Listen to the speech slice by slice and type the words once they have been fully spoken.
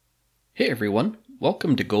Hey everyone,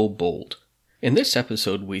 welcome to Go Bold. In this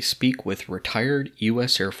episode, we speak with retired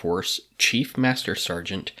U.S. Air Force Chief Master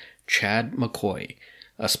Sergeant Chad McCoy,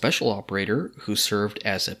 a special operator who served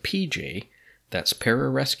as a PJ, that's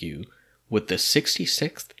Pararescue, with the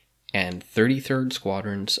 66th and 33rd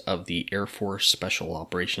Squadrons of the Air Force Special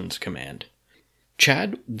Operations Command.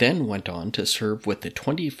 Chad then went on to serve with the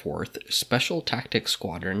 24th Special Tactics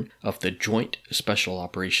Squadron of the Joint Special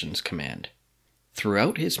Operations Command.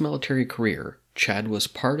 Throughout his military career, Chad was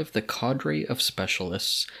part of the cadre of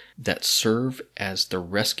specialists that serve as the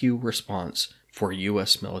rescue response for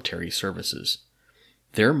U.S. military services.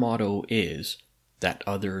 Their motto is, that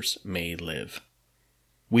others may live.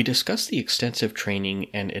 We discuss the extensive training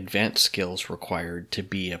and advanced skills required to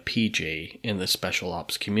be a PJ in the special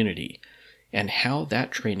ops community, and how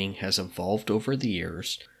that training has evolved over the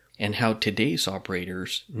years, and how today's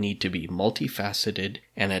operators need to be multifaceted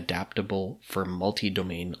and adaptable for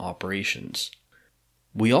multi-domain operations.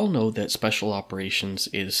 We all know that special operations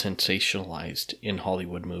is sensationalized in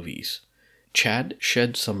Hollywood movies. Chad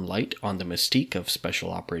sheds some light on the mystique of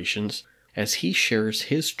special operations as he shares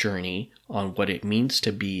his journey on what it means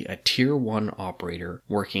to be a Tier 1 operator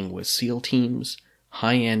working with SEAL teams,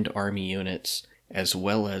 high-end Army units, as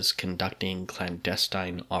well as conducting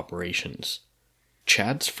clandestine operations.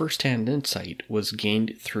 Chad's first-hand insight was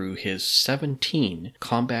gained through his 17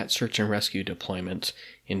 combat search and rescue deployments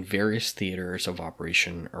in various theaters of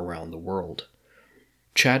operation around the world.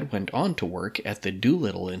 Chad went on to work at the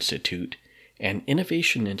Doolittle Institute, an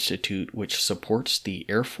innovation institute which supports the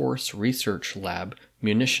Air Force Research Lab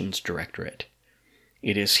Munitions Directorate.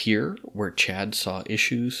 It is here where Chad saw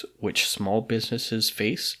issues which small businesses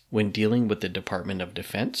face when dealing with the Department of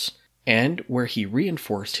Defense, and where he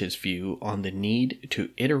reinforced his view on the need to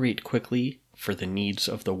iterate quickly for the needs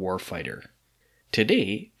of the warfighter.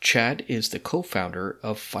 Today, Chad is the co-founder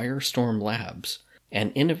of Firestorm Labs,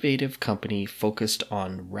 an innovative company focused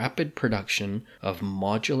on rapid production of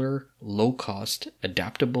modular, low-cost,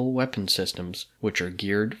 adaptable weapon systems which are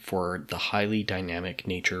geared for the highly dynamic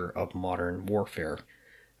nature of modern warfare.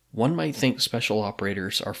 One might think special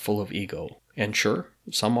operators are full of ego, and sure,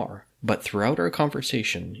 some are. But throughout our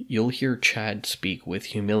conversation, you'll hear Chad speak with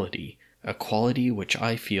humility, a quality which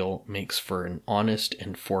I feel makes for an honest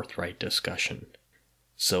and forthright discussion.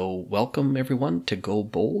 So welcome everyone to Go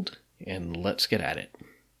Bold, and let's get at it.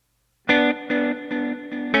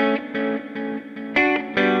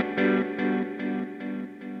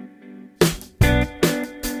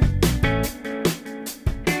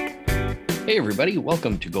 Hey everybody,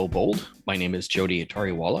 welcome to Go Bold. My name is Jody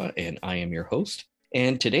Atariwala, and I am your host.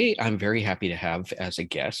 And today I'm very happy to have as a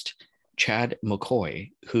guest Chad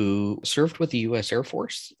McCoy, who served with the U.S. Air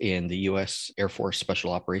Force in the U.S. Air Force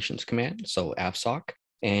Special Operations Command, so AFSOC,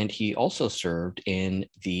 and he also served in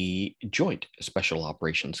the Joint Special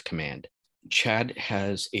Operations Command. Chad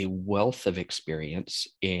has a wealth of experience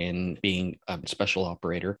in being a special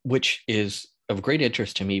operator, which is of great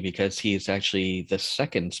interest to me because he is actually the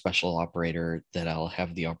second special operator that I'll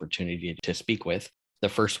have the opportunity to speak with. The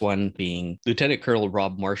first one being Lieutenant Colonel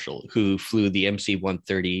Rob Marshall, who flew the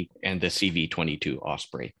MC-130 and the CV-22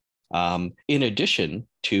 Osprey. In addition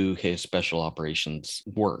to his special operations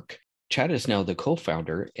work, Chad is now the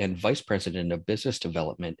co-founder and vice president of business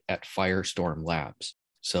development at Firestorm Labs.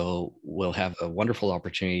 So we'll have a wonderful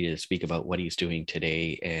opportunity to speak about what he's doing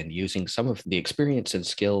today and using some of the experience and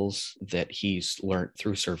skills that he's learned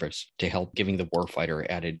through service to help giving the warfighter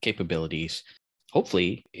added capabilities,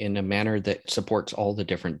 hopefully in a manner that supports all the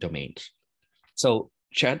different domains. So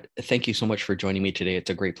Chad, thank you so much for joining me today.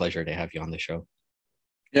 It's a great pleasure to have you on the show.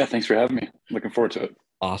 Yeah, thanks for having me. Looking forward to it.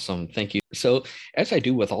 Awesome. Thank you. So as I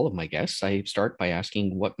do with all of my guests, I start by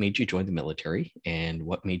asking what made you join the military and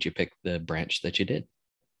what made you pick the branch that you did?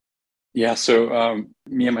 Yeah, so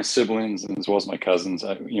me and my siblings, and as well as my cousins,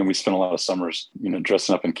 we spent a lot of summers,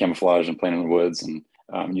 dressing up in camouflage and playing in the woods and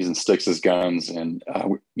using sticks as guns. And,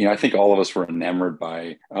 I think all of us were enamored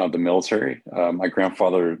by the military. My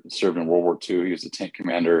grandfather served in World War II. He was a tank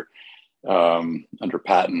commander under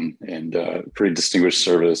Patton and pretty distinguished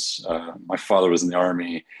service. My father was in the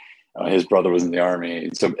Army. His brother was in the Army.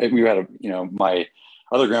 So we had my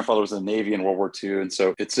other grandfather was in the Navy in World War II. And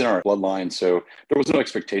so it's in our bloodline. So there was no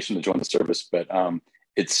expectation to join the service, but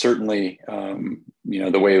it's certainly,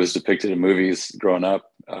 the way it was depicted in movies growing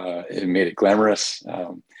up, it made it glamorous.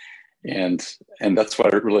 And that's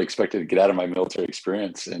what I really expected to get out of my military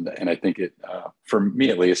experience. And I think it, for me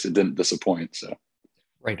at least, it didn't disappoint. So.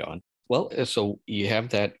 Right on. Well, so you have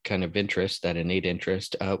that kind of interest, that innate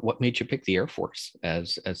interest. What made you pick the Air Force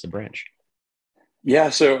as the branch? Yeah,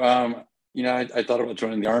 so I thought about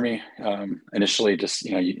joining the Army. Initially, just,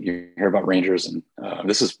 you hear about Rangers, and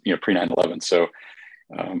this is, pre 9/11. So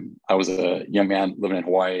I was a young man living in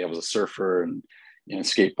Hawaii. I was a surfer and,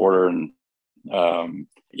 skateboarder. And,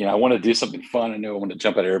 I wanted to do something fun. I knew I wanted to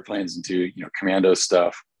jump out of airplanes and do, commando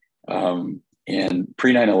stuff. And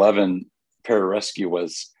pre 9/11, pararescue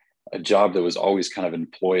was a job that was always kind of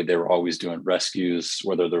employed. They were always doing rescues,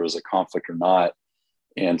 whether there was a conflict or not.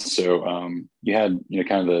 And so you had,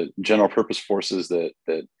 kind of the general purpose forces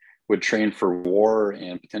that would train for war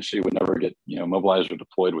and potentially would never get, mobilized or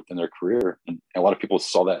deployed within their career. And a lot of people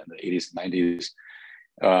saw that in the 80s and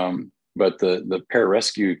 90s. But the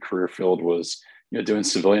pararescue career field was, doing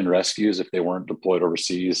civilian rescues if they weren't deployed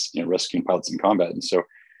overseas, rescuing pilots in combat. And so,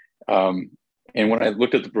 and when I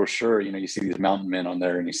looked at the brochure, you see these mountain men on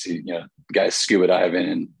there, and you see, guys scuba diving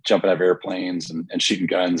and jumping out of airplanes and shooting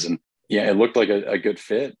guns. And yeah, it looked like a good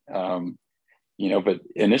fit. But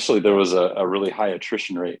initially there was a really high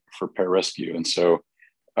attrition rate for pararescue. And so,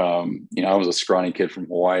 I was a scrawny kid from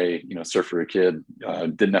Hawaii, surfer kid,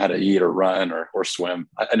 didn't know how to eat or run or swim.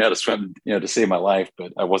 I know how to swim, to save my life,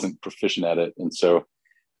 but I wasn't proficient at it. And so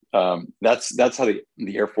that's how the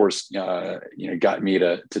Air Force, got me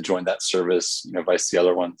to join that service, vice the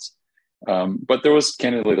other ones. But there's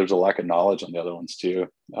a lack of knowledge on the other ones too.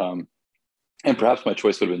 And perhaps my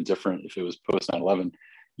choice would have been different if it was post 9/11,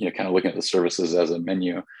 kind of looking at the services as a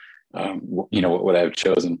menu. What would I have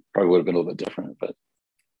chosen probably would have been a little bit different, but.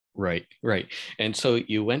 Right. And so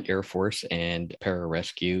you went Air Force and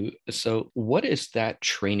pararescue. So what is that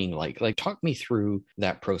training like? Like, talk me through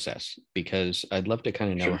that process, because I'd love to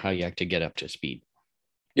kind of know Sure. how you have to get up to speed.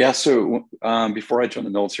 Yeah. So before I joined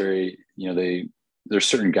the military, there's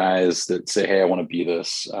certain guys that say, "Hey, I want to be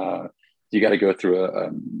this." You got to go through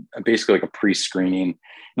basically like a pre-screening,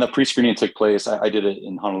 and that pre-screening took place. I did it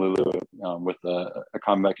in Honolulu with a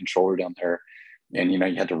combat controller down there, and you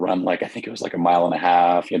had to run I think it was like a mile and a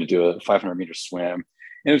half. You had to do a 500-meter swim, and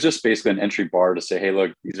it was just basically an entry bar to say, "Hey,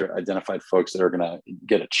 look, these are identified folks that are going to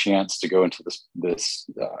get a chance to go into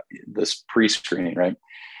this pre-screening, right?"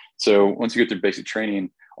 So once you get through basic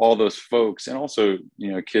training, all those folks, and also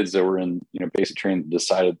kids that were in basic training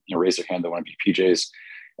decided raise their hand, they want to be PJs.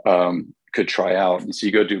 Could try out. And so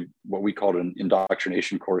you go do what we called an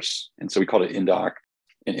indoctrination course. And so we called it INDOC.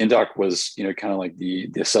 And INDOC was, kind of like the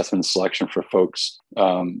assessment selection for folks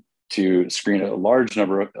to screen a large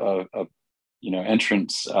number of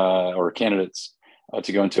entrants or candidates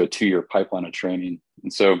to go into a 2-year pipeline of training.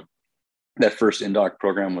 And so that first INDOC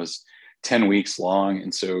program was 10 weeks long.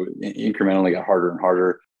 And so it incrementally got harder and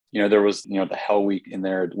harder. There was, the Hell Week in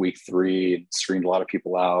there at week 3, screened a lot of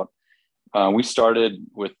people out. We started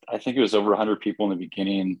with, I think it was over 100 people in the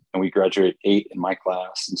beginning, and we graduated 8 in my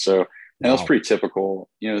class. And so that was pretty typical.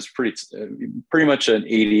 It was pretty much an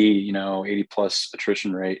 80 plus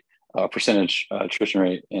attrition rate, percentage attrition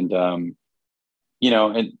rate. And,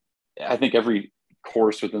 and I think every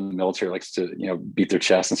course within the military likes to, beat their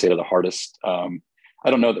chest and say they're the hardest. I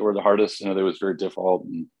don't know that we're the hardest. I know that it was very difficult.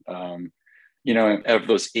 And, of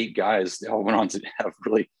those 8 guys, they all went on to have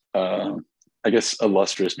really, I guess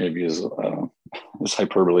illustrious maybe is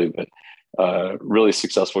hyperbole, but really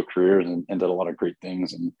successful careers and did a lot of great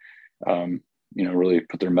things, and really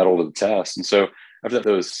put their mettle to the test. And so after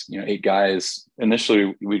those 8 guys,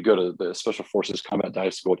 initially we'd go to the Special Forces Combat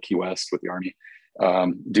Dive School at Key West with the Army.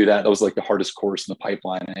 Do that. That was like the hardest course in the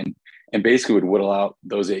pipeline, and basically would whittle out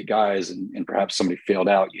those 8 guys, and perhaps somebody failed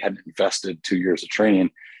out. You hadn't invested 2 years of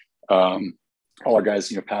training. All our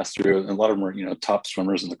guys passed through, and a lot of them were top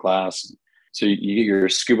swimmers in the class. So you get your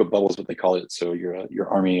scuba bubbles, what they call it. So you're your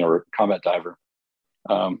Army or combat diver.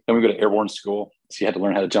 Then we go to airborne school. So you had to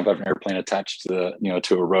learn how to jump out of an airplane attached to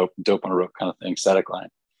to a rope, dope on a rope kind of thing, static line.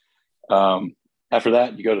 After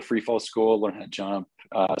that, you go to free fall school, learn how to jump,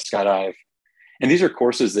 skydive. And these are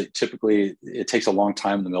courses that typically it takes a long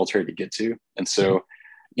time in the military to get to. And so,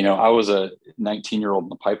 I was a 19-year-old in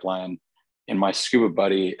the pipeline, and my scuba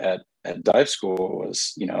buddy at dive school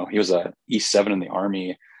was, he was a E7 in the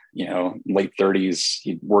Army, late 30s.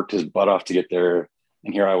 He worked his butt off to get there.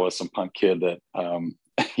 And here I was, some punk kid that,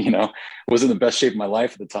 was in the best shape of my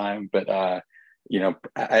life at the time. But, I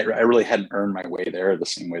really hadn't earned my way there the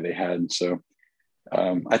same way they had. So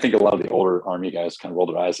I think a lot of the older Army guys kind of rolled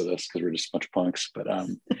their eyes at us because we're just a bunch of punks. But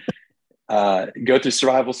go through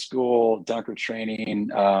survival school, Dunker training.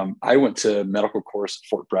 I went to medical course at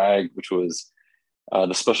Fort Bragg, which was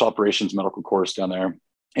the Special Operations medical course down there.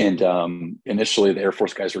 And initially the Air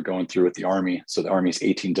Force guys were going through with the Army. So the Army's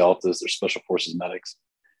 18 Deltas, they're Special Forces medics.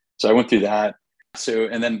 So I went through that. So,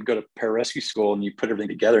 and then go to pararescue school, and you put everything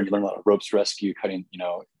together and you learn a lot of ropes rescue, cutting,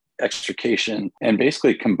 extrication, and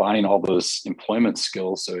basically combining all those employment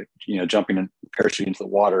skills. So, jumping and parachuting into the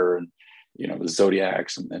water, and, the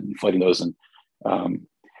Zodiacs, and fighting those. And,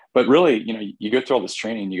 but really, you go through all this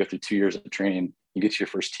training, you go through 2 years of training, you get to your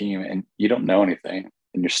first team and you don't know anything,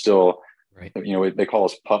 and you're still, right. They call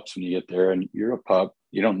us pups when you get there, and you're a pup.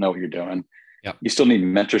 You don't know what you're doing. Yep. You still need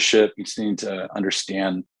mentorship. You still need to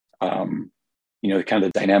understand, kind of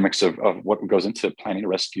the dynamics of what goes into planning a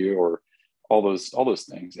rescue, or all those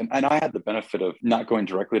things. And I had the benefit of not going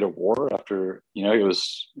directly to war after, it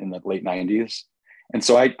was in the late 90s. And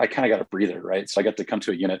so I kind of got a breather, right? So I got to come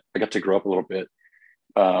to a unit. I got to grow up a little bit,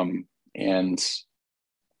 and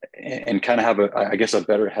kind of have a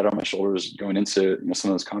better head on my shoulders going into,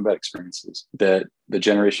 some of those combat experiences that the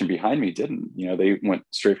generation behind me didn't. They went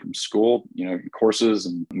straight from school, courses,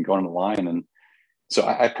 and going on the line. And so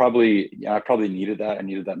I probably needed that. I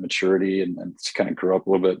needed that maturity, and to kind of grow up a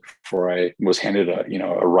little bit before I was handed a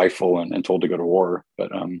rifle and told to go to war.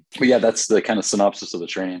 But yeah, that's the kind of synopsis of the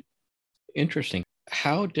training. Interesting.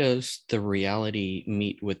 How does the reality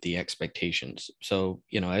meet with the expectations? So,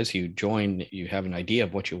 as you join, you have an idea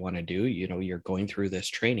of what you want to do, you're going through this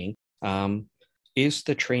training. Is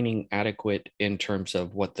the training adequate in terms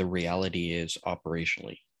of what the reality is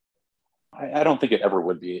operationally? I don't think it ever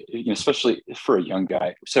would be, especially for a young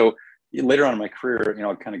guy. So later on in my career,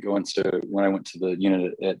 I'll kind of go into when I went to the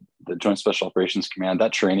unit at the Joint Special Operations Command.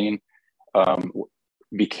 That training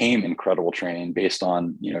became incredible training based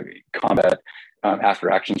on, combat after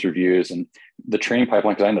actions reviews, and the training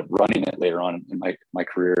pipeline, because I ended up running it later on in my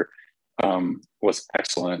career, was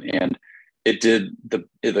excellent. And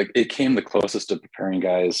it came the closest to preparing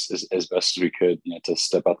guys as best as we could, to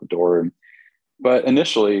step out the door. But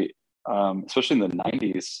initially, especially in the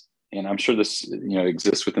 90s, and I'm sure this,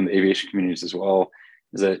 exists within the aviation communities as well,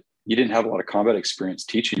 is that you didn't have a lot of combat experience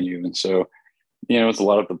teaching you. And so, it's a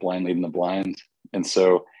lot of the blind leading the blind. And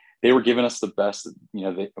so they were giving us the best,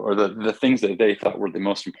 the things that they thought were the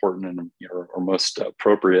most important and, or most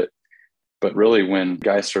appropriate. But really, when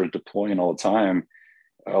guys started deploying all the time,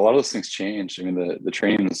 a lot of those things changed. I mean, the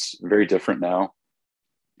training is very different now.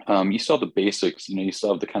 You still have the basics, you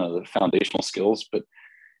still have the kind of the foundational skills, but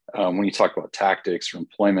when you talk about tactics or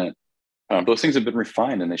employment, those things have been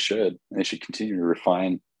refined, and they should continue to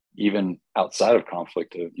refine even outside of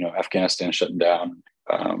conflict. Of Afghanistan shutting down,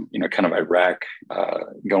 kind of Iraq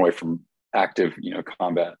going away from active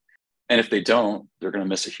combat, and if they don't, they're going to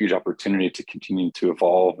miss a huge opportunity to continue to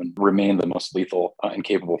evolve and remain the most lethal and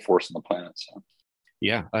capable force on the planet. So.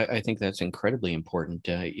 Yeah, I think that's incredibly important.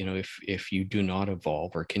 If you do not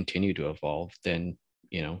evolve or continue to evolve, then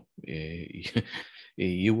you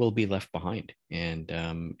will be left behind. And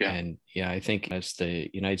I think as the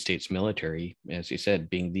United States military, as you said,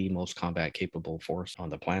 being the most combat capable force on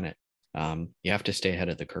the planet, you have to stay ahead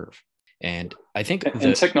of the curve. And I think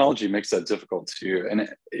and technology makes that difficult too, and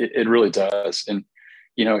it really does. And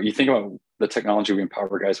you think about the technology we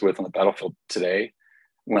empower guys with on the battlefield today.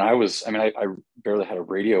 When I barely had a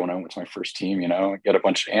radio when I went to my first team. Get a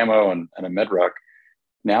bunch of ammo and a med ruck.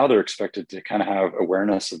 Now they're expected to kind of have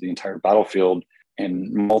awareness of the entire battlefield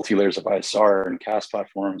and multi-layers of ISR and CAS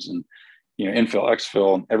platforms, and infill,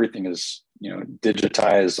 exfil, and everything is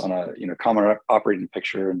digitized on a common operating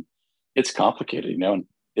picture, and it's complicated. And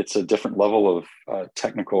it's a different level of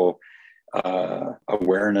technical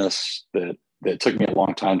awareness that took me a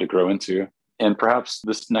long time to grow into. And perhaps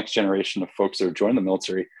this next generation of folks that are joining the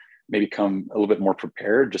military may become a little bit more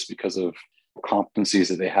prepared just because of competencies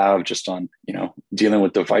that they have just on, dealing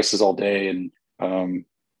with devices all day. And,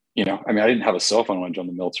 I didn't have a cell phone when I joined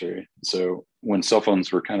the military. So when cell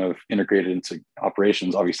phones were kind of integrated into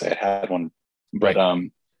operations, obviously I had one, but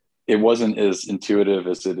it wasn't as intuitive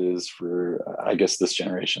as it is for, I guess, this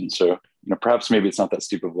generation. So, perhaps maybe it's not that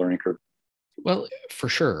steep of a learning curve. Well, for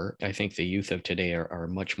sure. I think the youth of today are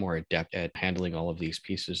much more adept at handling all of these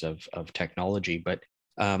pieces of technology. But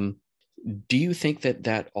do you think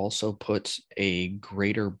that also puts a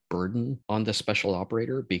greater burden on the special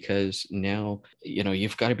operator? Because now,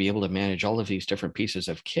 you've got to be able to manage all of these different pieces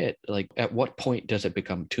of kit. Like, at what point does it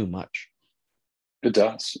become too much? It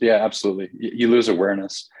does. Yeah, absolutely. You lose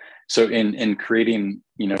awareness. So in creating,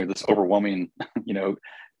 this overwhelming,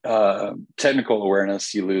 technical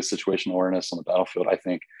awareness, you lose situational awareness on the battlefield, I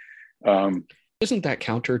think. Isn't that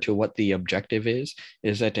counter to what the objective is?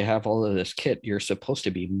 Is that to have all of this kit, you're supposed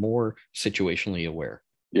to be more situationally aware?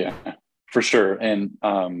 Yeah, for sure. And,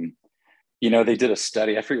 they did a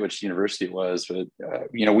study, I forget which university it was, but,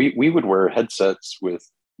 we would wear headsets with,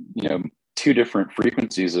 2 different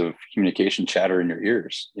frequencies of communication chatter in your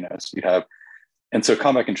ears, so you have. And so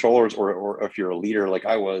combat controllers, or if you're a leader like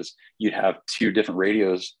I was, you'd have 2 different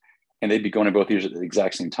radios and they'd be going to both ears at the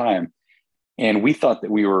exact same time. And we thought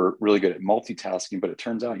that we were really good at multitasking, but it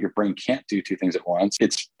turns out your brain can't do two things at once.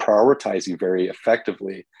 It's prioritizing very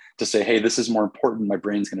effectively to say, hey, this is more important. My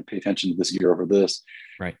brain's going to pay attention to this ear over this.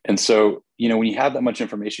 Right. And so, when you have that much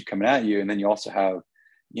information coming at you, and then you also have,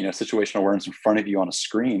 situational awareness in front of you on a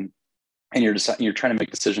screen, and you're trying to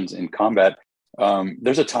make decisions in combat,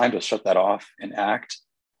 there's a time to shut that off and act.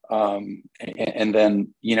 And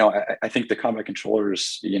then, I think the combat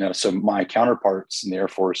controllers, so my counterparts in the Air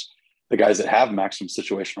Force, the guys that have maximum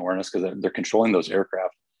situational awareness because they're controlling those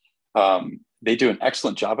aircraft, they do an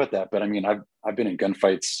excellent job at that. But I mean, I've been in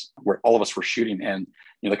gunfights where all of us were shooting, and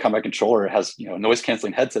the combat controller has noise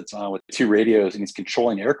canceling headsets on with 2 radios, and he's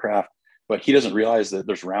controlling aircraft, but he doesn't realize that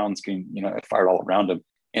there's rounds getting fired all around him,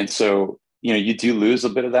 and so you do lose a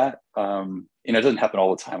bit of that. It doesn't happen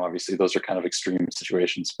all the time. Obviously, those are kind of extreme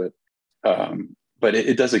situations, but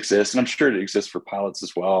it does exist, and I'm sure it exists for pilots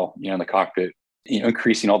as well. In the cockpit,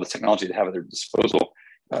 increasing all the technology they have at their disposal.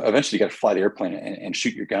 Eventually, you got to fly the airplane and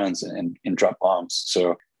shoot your guns and drop bombs.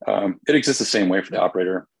 So it exists the same way for the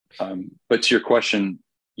operator. But to your question,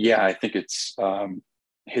 yeah, I think it's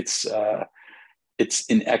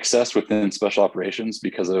in excess within special operations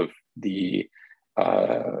because of the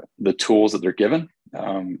tools that they're given.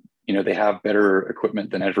 They have better equipment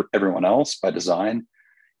than everyone else by design.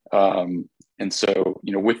 And so,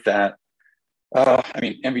 with that,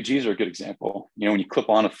 NVGs are a good example. When you clip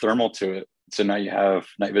on a thermal to it, so now you have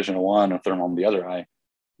night vision on one, a thermal on the other eye.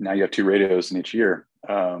 Now you have 2 radios in each ear.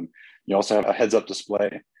 You also have a heads-up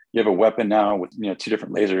display. You have a weapon now with 2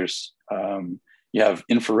 different lasers. You have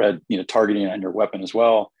infrared targeting on your weapon as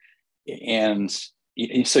well, and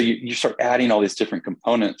so you start adding all these different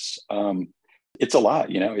components. It's a lot,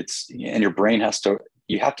 and your brain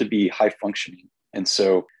you have to be high functioning. And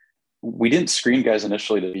so we didn't screen guys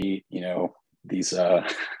initially to be these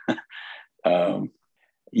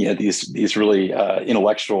these really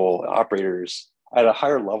intellectual operators. At a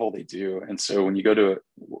higher level they do. And so when you go to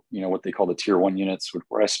what they call the tier 1 units,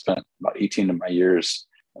 where I spent about 18 of my years,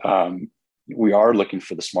 we are looking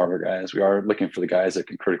for the smarter guys. We are looking for the guys that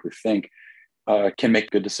can critically think, can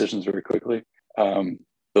make good decisions very quickly.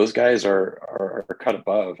 Those guys are cut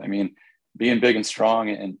above. I mean, being big and strong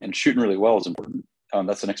and shooting really well is important.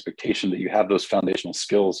 That's an expectation that you have those foundational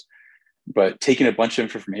skills. But taking a bunch of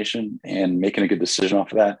information and making a good decision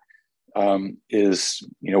off of that is,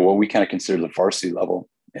 what we kind of consider the varsity level.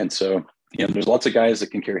 And so, there's lots of guys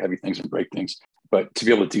that can carry heavy things and break things, but to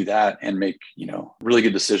be able to do that and make, really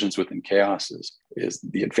good decisions within chaos is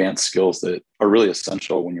the advanced skills that are really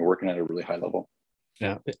essential when you're working at a really high level.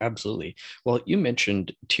 Yeah, absolutely. Well, you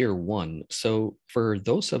mentioned tier 1. So for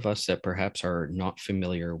those of us that perhaps are not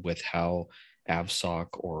familiar with how AFSOC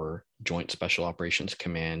or Joint Special Operations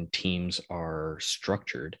Command teams are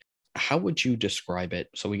structured, how would you describe it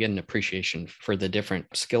so we get an appreciation for the different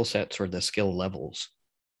skill sets or the skill levels?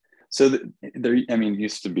 So there,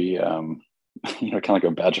 used to be, kind of like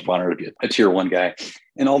a badge of honor to be a tier 1 guy.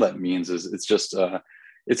 And all that means is it's just,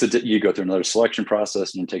 you go through another selection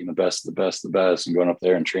process and you're taking the best and going up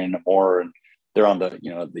there and training them more. And they're on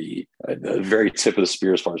the very tip of the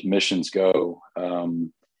spear as far as missions go.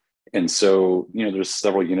 And so, there's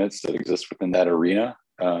several units that exist within that arena.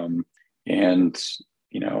 And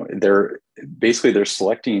they're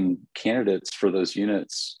selecting candidates for those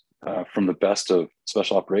units from the best of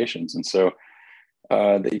special operations. And so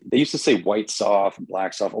they used to say white soft and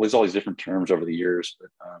black soft, all these different terms over the years, but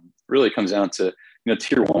really it comes down to,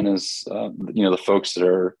 tier 1 is, the folks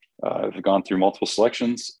that have gone through multiple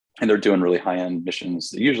selections and they're doing really high-end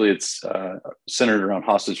missions. Usually it's centered around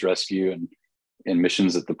hostage rescue and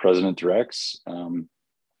missions that the president directs.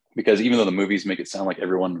 Because even though the movies make it sound like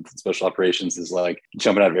everyone in special operations is like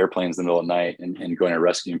jumping out of airplanes in the middle of the night and going and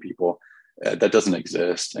rescuing people, that doesn't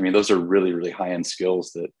exist. I mean, those are really, really high-end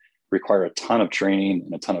skills that require a ton of training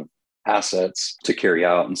and a ton of assets to carry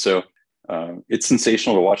out. And so it's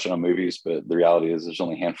sensational to watch it on movies, but the reality is there's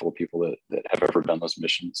only a handful of people that have ever done those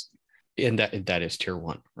missions. And that is tier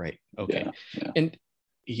 1, right? Okay. Yeah. And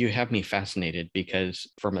you have me fascinated because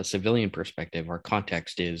from a civilian perspective, our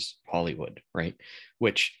context is Hollywood, right?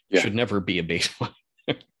 Which should never be a baseline,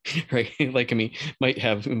 right? Like,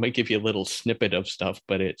 might give you a little snippet of stuff,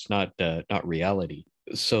 but it's not reality.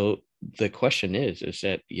 So the question is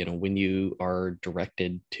that, when you are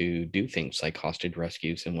directed to do things like hostage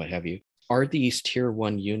rescues and what have you, are these tier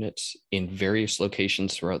 1 units in various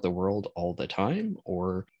locations throughout the world all the time?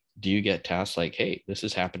 Or do you get tasks like, hey, this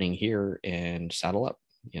is happening here and saddle up?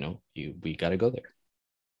 We got to go there.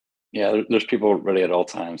 Yeah, there's people ready at all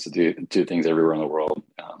times to do things everywhere in the world.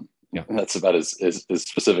 And that's about as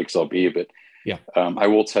specific as I'll be. But Yeah. I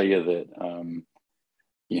will tell you that,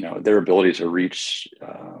 their ability to reach,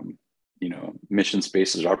 mission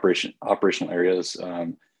spaces, operational areas,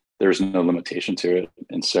 there's no limitation to it.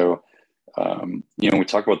 And so, when we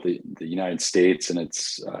talk about the United States and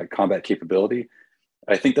its combat capability,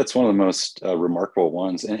 I think that's one of the most remarkable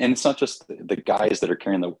ones. And it's not just the guys that are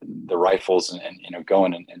carrying the rifles and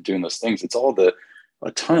going and doing those things. It's all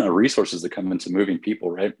a ton of resources that come into moving people,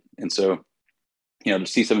 right? And so, the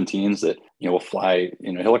C-17s that, will fly,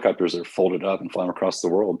 helicopters that are folded up and fly them across the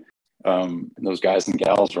world. And those guys and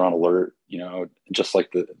gals are on alert, just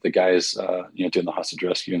like the guys, doing the hostage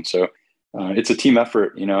rescue. And so it's a team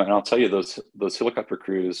effort, and I'll tell you those helicopter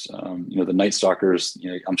crews, the Night Stalkers,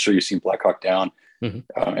 I'm sure you've seen Black Hawk Down,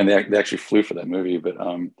 and they actually flew for that movie, but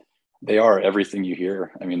they are everything you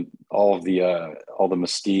hear. I mean, all the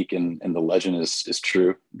mystique and the legend is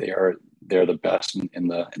true. They're the best in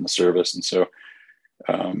the service. And so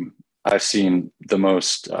I've seen the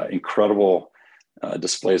most incredible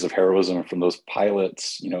displays of heroism from those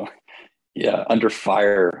pilots, under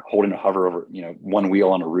fire, holding a hover over, one wheel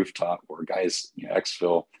on a rooftop, or guys,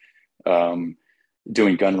 exfil,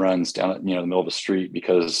 doing gun runs down at, the middle of the street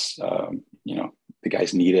because, the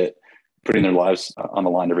guys need it, putting their lives on the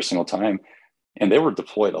line every single time. And they were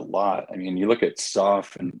deployed a lot. I mean, you look at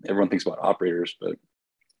SOF and everyone thinks about operators, but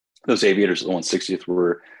those aviators of the 160th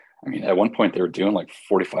were, at one point they were doing like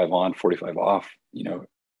 45 on, 45 off,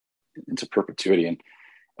 into perpetuity. And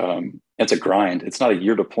it's a grind. It's not a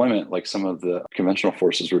year deployment like some of the conventional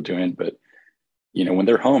forces were doing, but when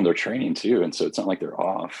they're home, they're training too. And so it's not like they're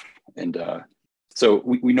off. And so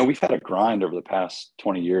we know we've had a grind over the past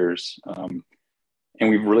 20 years. And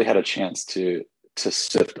we've really had a chance to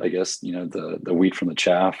sift, I guess, the wheat from the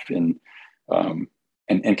chaff, and kind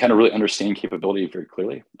of really understand capability very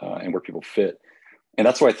clearly, and where people fit. And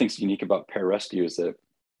that's what I think is unique about pararescue is that,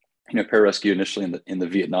 pararescue initially in the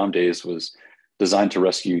Vietnam days was designed to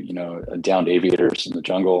rescue, downed aviators in the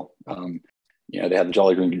jungle. They had the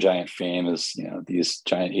Jolly Green Giant fame as, these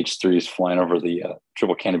giant H-3s flying over the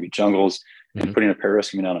triple canopy jungles and putting a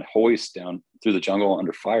pararescue man on a hoist down through the jungle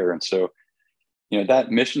under fire. And so,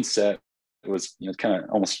 that mission set was, it's kind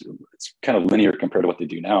of linear compared to what they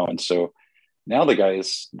do now. And so now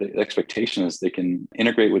the expectation is they can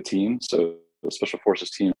integrate with teams. So the special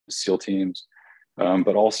forces teams, SEAL teams,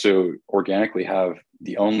 but also organically have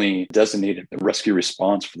the only designated rescue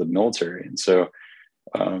response for the military. And so,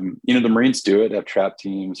 the Marines do it, have trap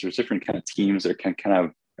teams. There's different kind of teams that can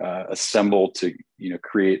kind of assemble to,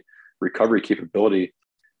 create recovery capability.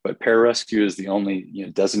 But pararescue is the only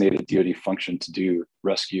designated DoD function to do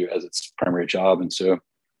rescue as its primary job. And so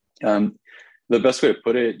the best way to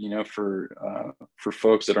put it, for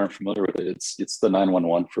folks that aren't familiar with it, it's the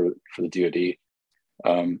 911 for the DoD.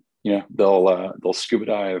 They'll scuba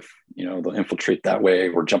dive, they'll infiltrate that way,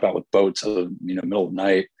 or jump out with boats in the middle of the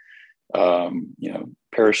night,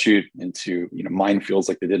 parachute into minefields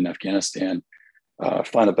like they did in Afghanistan,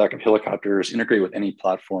 fly in the back of helicopters, integrate with any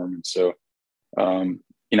platform. And so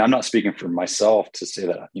I'm not speaking for myself to say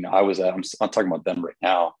that, I'm talking about them right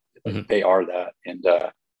now. They are that. And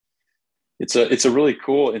it's a really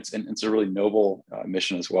cool, it's a really noble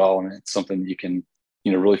mission as well. And it's something you can,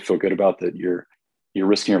 really feel good about, that you're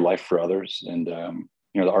risking your life for others. And,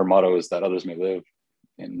 our motto is that others may live.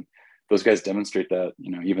 And those guys demonstrate that,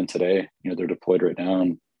 even today, they're deployed right now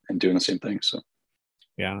and doing the same thing. So.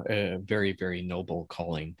 Yeah, a very, very noble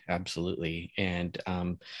calling. Absolutely. And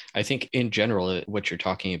I think in general, what you're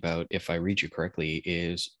talking about, if I read you correctly,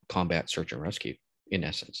 is combat search and rescue in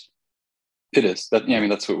essence. It is. That's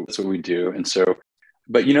what we do. And so,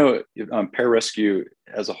 but, pararescue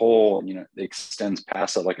as a whole, it extends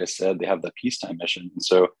past that. Like I said, they have the peacetime mission. And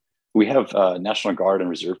so we have National Guard and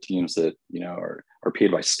reserve teams that, are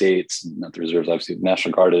paid by states, not the reserves, obviously the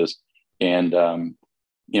National Guard is. And,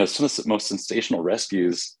 some of the most sensational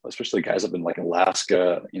rescues, especially guys up in like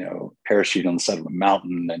Alaska, parachuting on the side of a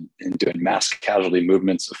mountain and doing mass casualty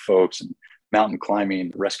movements of folks, and mountain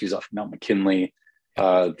climbing, rescues off Mount McKinley.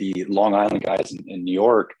 The Long Island guys in New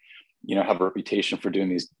York, have a reputation for doing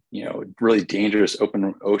these, really dangerous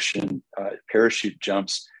open ocean parachute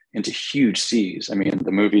jumps into huge seas. I mean,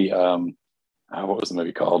 the movie, what was the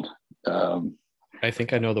movie called? I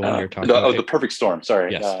think I know the one you're talking about. Oh, The Perfect Storm.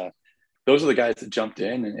 Sorry. Yes. Those are the guys that jumped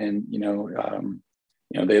in and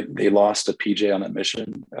they lost a PJ on that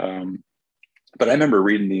mission. But I remember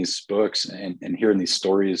reading these books and hearing these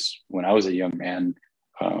stories when I was a young man.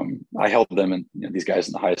 I held them and these guys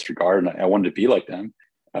in the highest regard, and I wanted to be like them.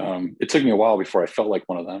 It took me a while before I felt like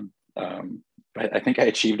one of them. I think I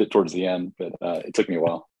achieved it towards the end, but it took me a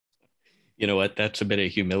while. You know what? That's a bit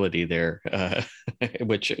of humility there,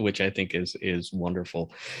 which I think is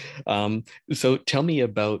wonderful. So tell me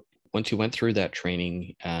about once you went through that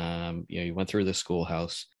training. You went through the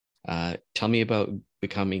schoolhouse. Tell me about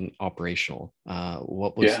becoming operational.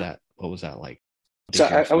 What was Yeah. that? What was that like? What So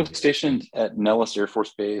did your I was experience? stationed at Nellis Air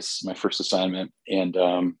Force Base, my first assignment, and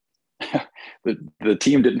the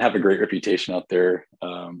team didn't have a great reputation out there.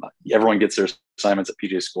 Everyone gets their assignments at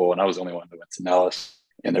PJ school, and I was the only one that went to Nellis.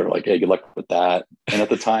 And they were like, "Hey, good luck with that." And at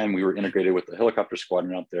the time, we were integrated with the helicopter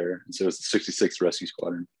squadron out there, and so it was the 66th Rescue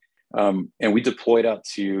Squadron. And we deployed out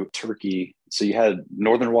to Turkey. So you had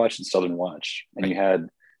Northern Watch and Southern Watch, and Right. you had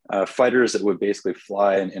fighters that would basically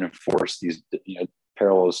fly and enforce these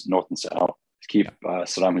parallels north and south to keep Yeah.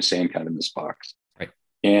 Saddam Hussein kind of in this box. Right.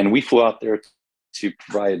 And we flew out there to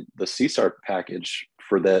provide the CSAR package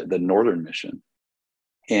for the northern mission.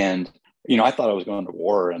 And I thought I was going to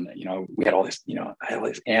war, and we had all this, I had all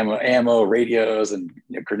these ammo, radios, and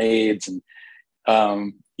grenades, and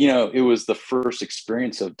it was the first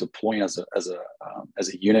experience of deploying as a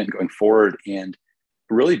unit going forward, and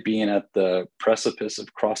really being at the precipice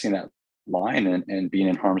of crossing that line and being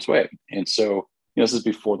in harm's way. And so, this is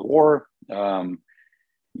before the war. But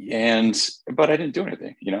I didn't do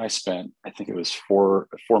anything. I spent, I think it was four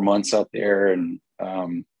months out there, and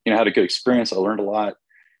had a good experience. I learned a lot.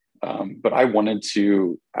 But I wanted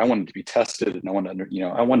to be tested, and I wanted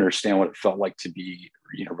to understand what it felt like to be,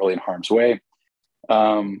 really in harm's way.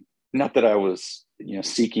 Not that I was,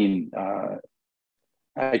 seeking,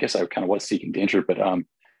 I guess I kind of was seeking danger, but, and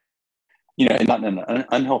not in an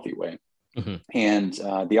unhealthy way. Mm-hmm. And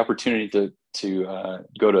the opportunity to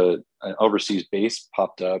go to an overseas base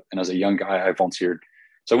popped up. And as a young guy, I volunteered.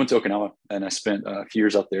 So I went to Okinawa, and I spent a few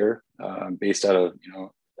years out there, based out of,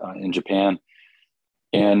 in Japan.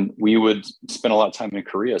 And we would spend a lot of time in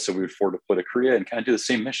Korea. So we would forward deploy to Korea and kind of do the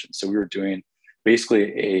same mission. So we were doing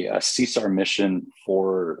basically a CSAR mission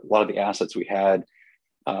for a lot of the assets we had.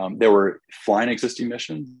 There were flying existing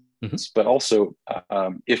missions, Mm-hmm. but also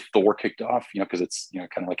if the war kicked off, because it's, kind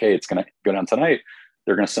of like, hey, it's going to go down tonight.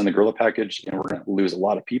 They're going to send the guerrilla package, and we're going to lose a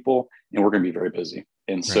lot of people, and we're going to be very busy.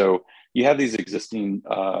 And Right. so you have these existing,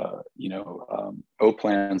 O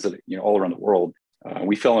plans that, all around the world.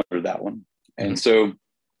 We fell under that one. And so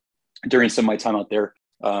during some of my time out there,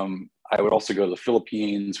 I would also go to the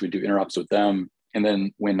Philippines. We'd do interops with them. And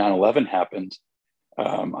then when 9/11 happened,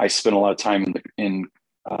 I spent a lot of time in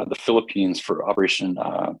the Philippines for Operation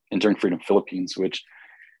Enduring Freedom Philippines, which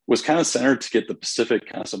was kind of centered to get the Pacific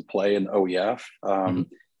kind of some play in OEF.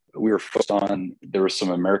 We were focused on, there were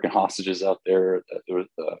some American hostages out there. There was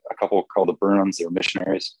a couple called the Burnhams. They were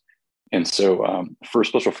missionaries. And so First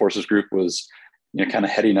Special Forces Group was, kind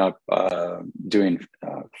of heading up doing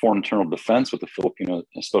foreign internal defense with the Filipino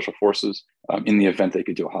Special Forces in the event they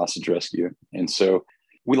could do a hostage rescue. And so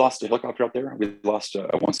we lost a helicopter out there. We lost a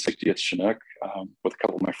 160th Chinook with a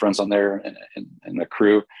couple of my friends on there, and the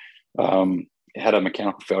crew. It had a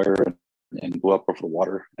mechanical failure and blew up over the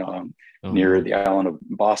water near the island of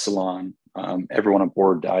Basilan. Everyone on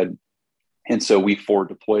board died. And so we forward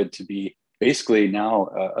deployed to be basically now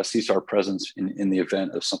a CSAR presence in the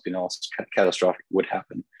event of something else catastrophic would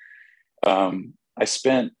happen. I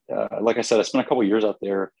spent, like I said, I spent a couple of years out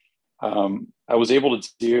there. I was able to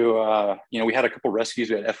do, we had a couple of rescues.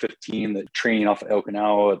 We had F-15 that training off of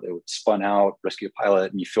Okinawa. They would spun out, rescue a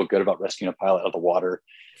pilot, and you feel good about rescuing a pilot out of the water.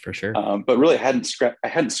 For sure. But really, I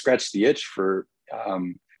hadn't scratched the itch for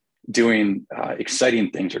doing exciting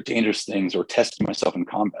things or dangerous things or testing myself in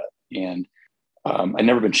combat. And I'd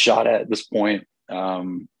never been shot at this point.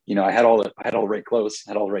 I had all the right clothes,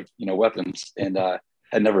 had all the right, weapons, and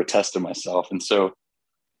had never tested myself. And so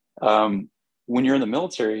when you're in the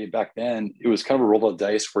military back then, it was kind of a roll of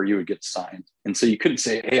dice where you would get signed. And so you couldn't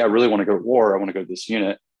say, hey, I really want to go to war. I want to go to this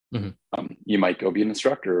unit. You might go be an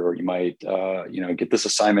instructor, or you might, get this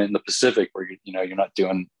assignment in the Pacific where you're not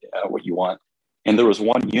doing what you want. And there was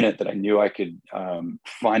one unit that I knew I could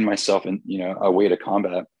find myself in, a way to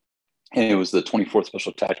combat. And it was the 24th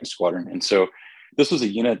Special Tactics Squadron. And so this was a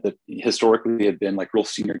unit that historically had been like real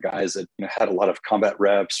senior guys that had a lot of combat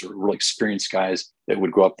reps or really experienced guys that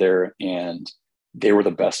would go up there, and they were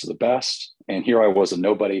the best of the best. And here I was, a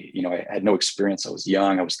nobody. I had no experience. I was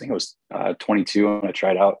young. I think I was 22 when I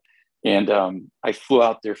tried out. And I flew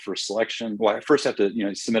out there for selection. Well, I first have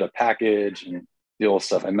to submit a package and deal with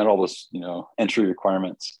stuff. I met all those entry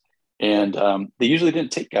requirements. And they usually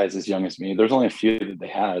didn't take guys as young as me. There's only a few that they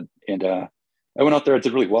had. And I went out there. I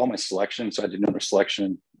did really well in my selection. So I did another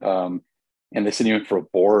selection. And they sent you in for a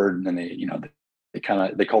board. And then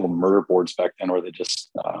they call them murder boards back then, where they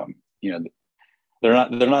just, they're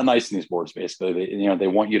not nice in these boards. Basically, they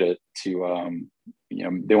want you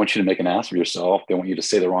they want you to make an ass of yourself. They want you to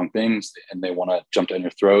say the wrong things, and they want to jump down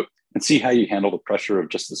your throat and see how you handle the pressure of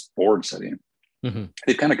just this board setting. Mm-hmm.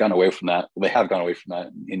 They've kind of gone away from that. Well, they have gone away from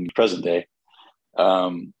that in present day.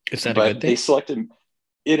 Is that but a good thing? They selected.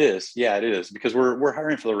 It is, yeah, it is, because we're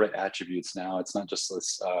hiring for the right attributes now. It's not just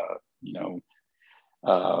this,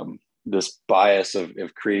 this bias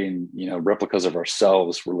of creating, replicas of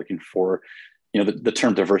ourselves. We're looking for, the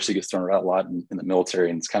term diversity gets thrown around a lot in the military,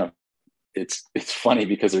 and it's funny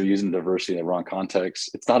because they're using diversity in the wrong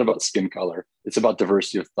context. It's not about skin color. It's about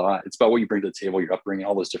diversity of thought. It's about what you bring to the table, your upbringing,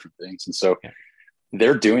 all those different things. And so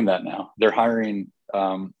they're doing that now. They're hiring,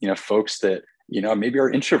 folks that, maybe are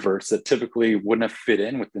introverts that typically wouldn't have fit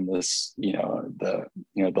in within this, the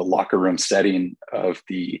locker room setting of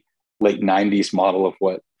the late 90s model of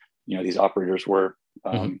what, these operators were.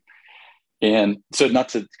 And so, not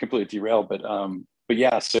to completely derail, but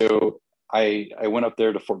yeah, so I went up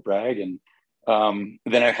there to Fort Bragg, and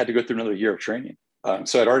then I had to go through another year of training.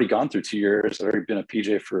 So I'd already gone through 2 years. I'd already been a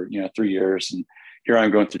PJ for 3 years, and here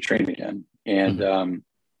I'm going through training again. And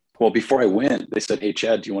well, before I went, they said, "Hey,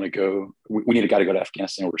 Chad, do you want to go? We need a guy to go to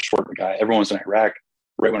Afghanistan. We're short of a guy." Everyone was in Iraq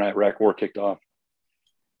right when Iraq war kicked off,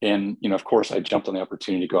 and of course, I jumped on the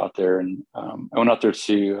opportunity to go out there, and I went out there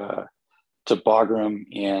to Bagram,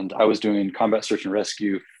 and I was doing combat search and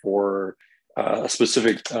rescue for a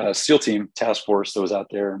specific SEAL team task force that was out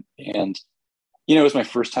there. And, it was my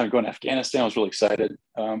first time going to Afghanistan. I was really excited.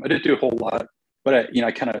 I didn't do a whole lot, but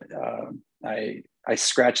I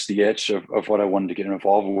scratched the itch of what I wanted to get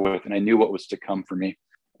involved with, and I knew what was to come for me.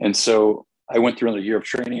 And so I went through another year of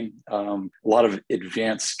training, a lot of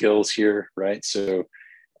advanced skills here, right? So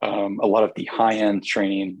a lot of the high-end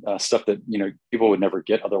training, stuff that, people would never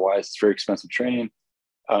get otherwise. It's very expensive training.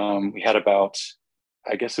 We had about,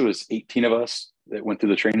 I guess it was 18 of us that went through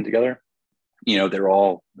the training together. They're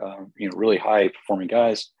all, really high performing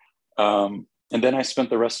guys. And then I spent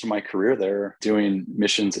the rest of my career there doing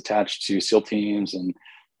missions attached to SEAL teams and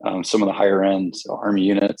some of the higher end Army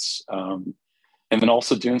units. And then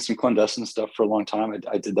also doing some clandestine stuff for a long time.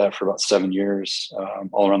 I did that for about 7 years,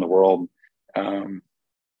 all around the world.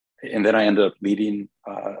 And then I ended up leading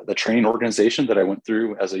the training organization that I went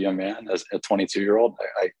through as a young man, as a 22-year-old.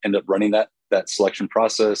 I ended up running that selection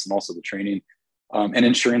process and also the training, and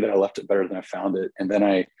ensuring that I left it better than I found it. And then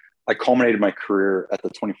I culminated my career at the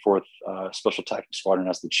 24th Special Tactics Squadron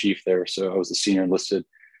as the chief there. So I was the senior enlisted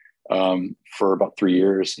for about 3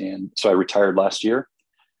 years. And so I retired last year.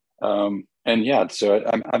 And yeah, so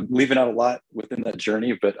I'm leaving out a lot within that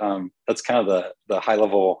journey, but that's kind of the high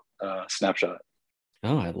level snapshot.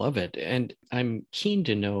 Oh, I love it. And I'm keen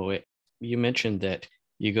to know it. You mentioned that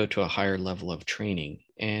you go to a higher level of training,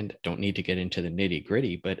 and don't need to get into the nitty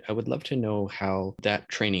gritty, but I would love to know how that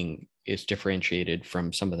training is differentiated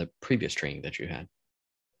from some of the previous training that you had.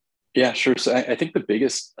 Yeah, sure. So I think the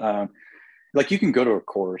biggest, like you can go to a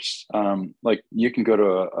course, like you can go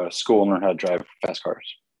to a school and learn how to drive fast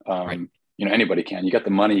cars. Right. Anybody can. You got the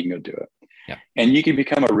money, you can go do it. Yeah. And you can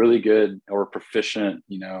become a really good or proficient,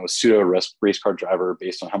 pseudo race car driver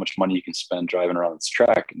based on how much money you can spend driving around this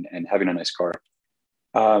track and having a nice car.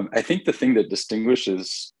 I think the thing that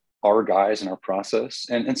distinguishes our guys and our process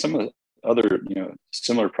and some of the other,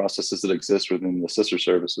 similar processes that exist within the sister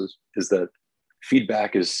services is that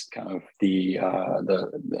feedback is kind of the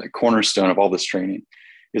cornerstone of all this training.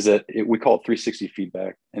 Is that we call it 360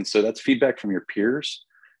 feedback. And so that's feedback from your peers,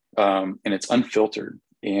 and it's unfiltered.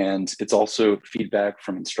 And it's also feedback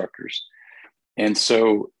from instructors. And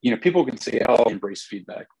so, people can say, "Oh, embrace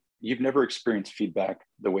feedback." You've never experienced feedback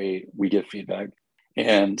the way we give feedback.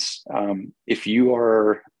 And if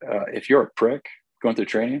you're a prick going through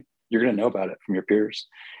training, you're going to know about it from your peers,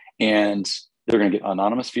 and they're going to get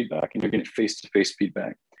anonymous feedback, and you're going to get face-to-face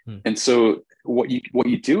feedback. And so, what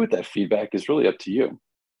you do with that feedback is really up to you.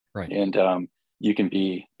 Right. And you can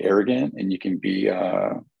be arrogant, and you can be,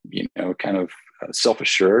 kind of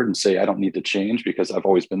self-assured and say, "I don't need to change because I've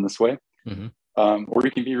always been this way." Or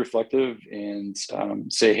you can be reflective and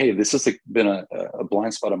say, "Hey, this has been a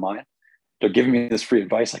blind spot of mine. They're giving me this free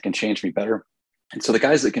advice. I can change me better." And so the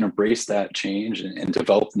guys that can embrace that change and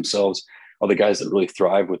develop themselves are the guys that really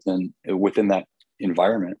thrive within that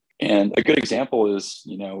environment. And a good example is,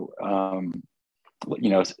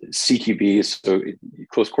 CQB, so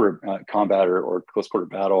close quarter combat or close quarter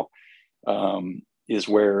battle, is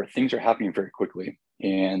where things are happening very quickly,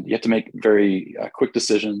 and you have to make very quick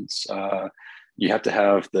decisions. You have to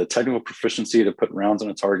have the technical proficiency to put rounds on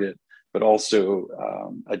a target, but also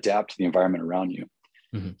adapt to the environment around you.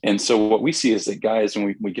 And so what we see is that guys,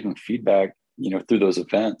 when we give them feedback, through those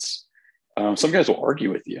events, Some guys will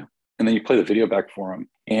argue with you, and then you play the video back for them,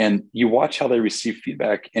 and you watch how they receive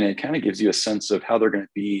feedback, and it kind of gives you a sense of how they're going to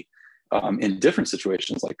be in different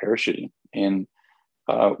situations like parachuting. And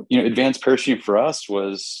advanced parachuting for us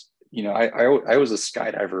was, I was a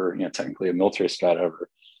skydiver, technically a military skydiver.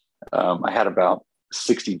 I had about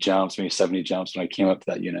 60 jumps, maybe 70 jumps when I came up to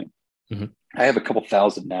that unit. Mm-hmm. I have a couple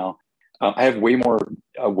thousand now. I have way more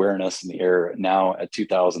awareness in the air now at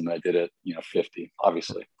 2000 than I did at 50,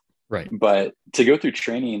 obviously. Right. But to go through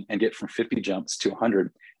training and get from 50 jumps to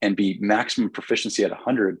 100 and be maximum proficiency at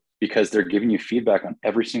 100, because they're giving you feedback on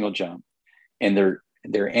every single jump, and they're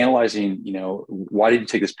analyzing, why did you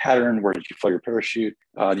take this pattern? Where did you fly your parachute?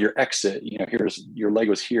 Your exit, here's your leg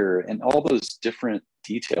was here, and all those different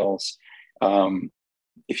details.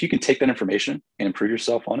 If you can take that information and improve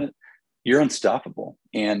yourself on it, you're unstoppable.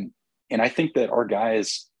 And I think that our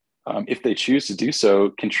guys, if they choose to do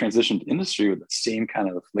so, can transition to industry with the same kind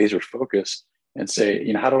of laser focus and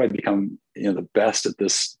say, how do I become, the best at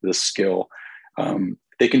this skill?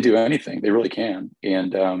 They can do anything. They really can.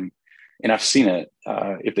 And I've seen it.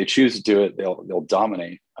 If they choose to do it, they'll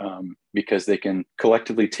dominate, because they can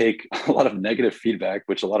collectively take a lot of negative feedback,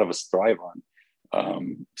 which a lot of us thrive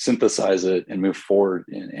on, synthesize it and move forward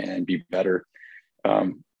and be better.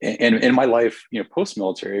 And in my life,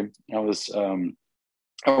 post-military,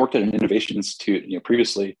 I worked at an innovation institute,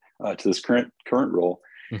 previously to this current role.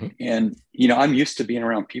 Mm-hmm. And, I'm used to being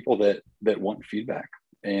around people that want feedback,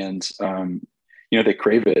 and, they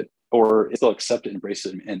crave it, or they'll accept it, embrace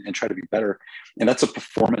it, and try to be better. And that's a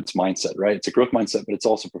performance mindset, right? It's a growth mindset, but it's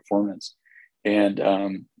also performance.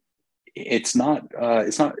 And it's not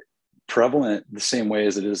prevalent the same way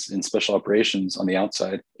as it is in special operations on the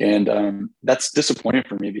outside. And that's disappointing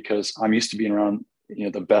for me, because I'm used to being around,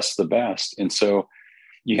 the best of the best. And so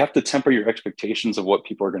you have to temper your expectations of what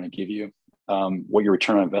people are going to give you, what your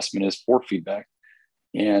return on investment is for feedback.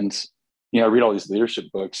 And I read all these leadership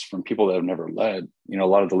books from people that have never led. A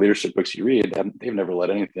lot of the leadership books you read, they've never led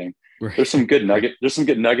anything. Right. There's some good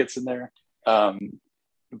nuggets in there.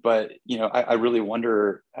 But I really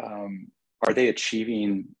wonder, are they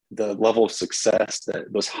achieving the level of success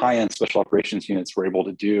that those high-end special operations units were able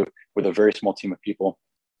to do with a very small team of people,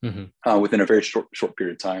 mm-hmm. Within a very short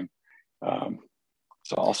period of time?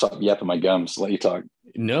 So I'll stop yapping my gums, let you talk.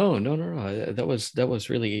 No. That was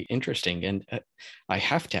really interesting. And I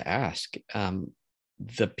have to ask,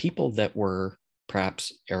 the people that were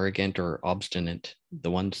perhaps arrogant or obstinate, the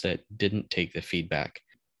ones that didn't take the feedback,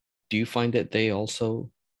 do you find that they also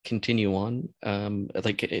continue on?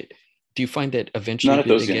 Do you find that eventually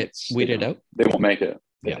they get weeded out? They won't make it.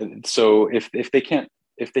 Yeah. So if they can't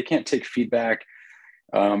take feedback,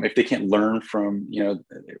 if they can't learn from the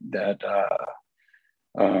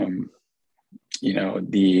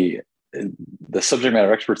subject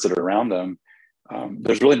matter experts that are around them,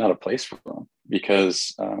 there's really not a place for them,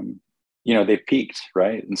 because they've peaked,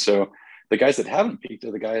 right? And so the guys that haven't peaked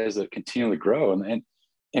are the guys that continually grow,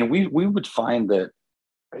 and we would find that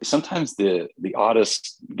sometimes the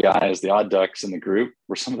oddest guys, the odd ducks in the group,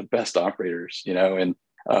 were some of the best operators, and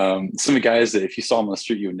some of the guys that if you saw them on the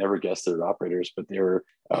street, you would never guess they were operators, but they were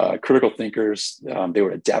critical thinkers. They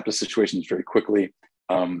would adapt to situations very quickly.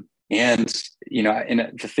 And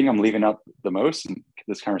the thing I'm leaving out the most in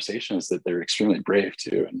this conversation is that they're extremely brave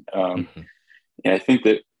too. And I think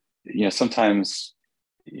that, sometimes,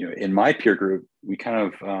 in my peer group, we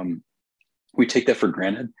kind of, we take that for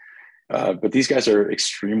granted. But these guys are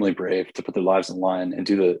extremely brave to put their lives on the line and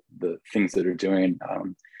do the things that they're doing.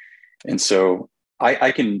 And so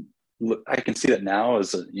I can see that now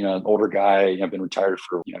as an older guy. I've been retired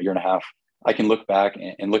for a year and a half. I can look back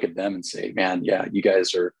and look at them and say, man, yeah, you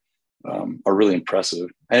guys are really impressive.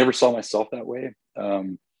 I never saw myself that way,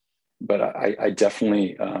 but I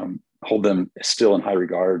definitely hold them still in high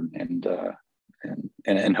regard,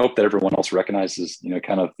 and hope that everyone else recognizes,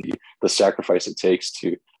 kind of the sacrifice it takes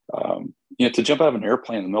to jump out of an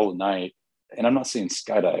airplane in the middle of the night. And I'm not saying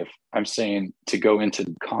skydive. I'm saying to go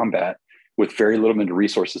into combat with very limited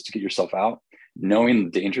resources to get yourself out, knowing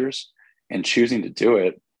the dangers and choosing to do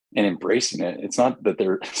it and embracing it. It's not that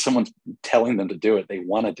someone's telling them to do it. They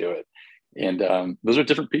want to do it. And those are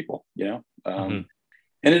different people, and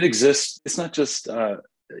it exists. It's not just,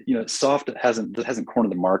 soft hasn't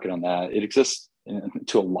cornered the market on that. It exists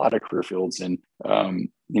to a lot of career fields. And,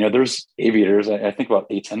 there's aviators. I think about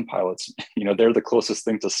A-10 pilots, they're the closest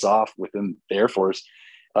thing to soft within the Air Force,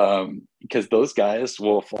 because those guys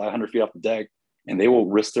will fly 100 feet off the deck and they will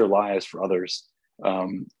risk their lives for others.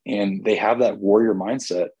 And they have that warrior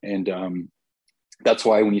mindset. And that's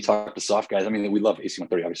why when you talk to soft guys, we love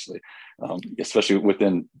AC-130, obviously, especially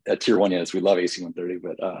within tier 1 units, we love AC-130.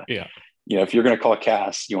 But if you're going to call a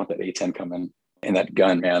CAS, you want that A10 coming, and that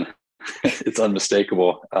gun, man, it's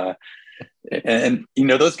unmistakable. And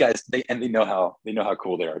those guys, they know how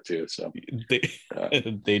cool they are too. So they,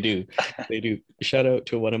 they do. Shout out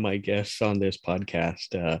to one of my guests on this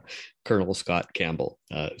podcast, Colonel Scott Campbell,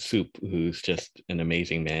 Soup, who's just an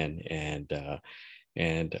amazing man,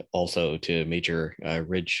 and also to Major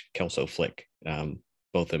Ridge Kelso Flick,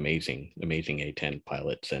 both amazing A10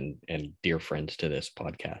 pilots and dear friends to this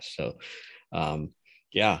podcast. So the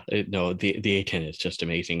A10 is just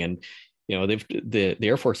amazing. And the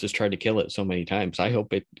Air Force has tried to kill it so many times. I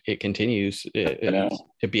hope it continues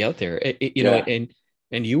to be out there.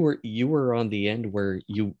 And you were on the end where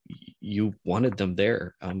you wanted them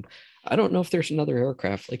there. I don't know if there's another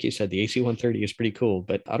aircraft, like you said, the AC-130 is pretty cool,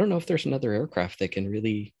 but I don't know if there's another aircraft that can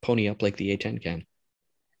really pony up like the A-10 can.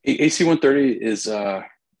 AC-130 is a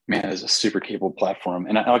super capable platform,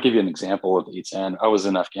 and I'll give you an example of the A-10. I was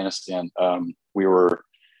in Afghanistan. We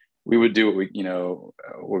would do what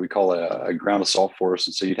we call a ground assault force.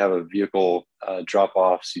 And so you'd have a vehicle drop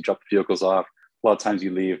off. So you drop the vehicles off. A lot of times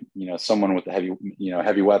you leave, someone with a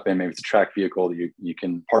heavy weapon, maybe it's a tracked vehicle that you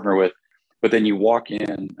can partner with, but then you walk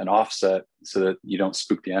in an offset so that you don't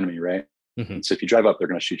spook the enemy, right? Mm-hmm. So if you drive up, they're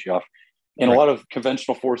going to shoot you off. And right. A lot of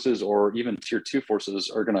conventional forces or even tier 2 forces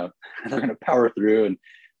they're going to power through, and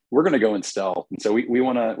we're going to go in stealth. And so we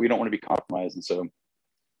don't want to be compromised. And so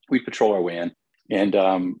we patrol our way in. And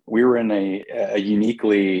we were in a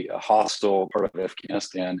uniquely hostile part of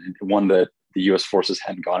Afghanistan, and one that the U.S. forces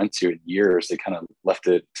hadn't gone into in years. They kind of left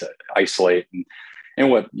it to isolate. And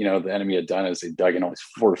what the enemy had done is they dug in all these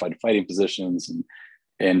fortified fighting positions,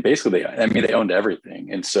 and basically they owned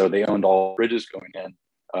everything. And so they owned all bridges going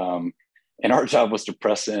in. And our job was to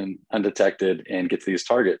press in undetected and get to these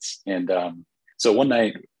targets. And so one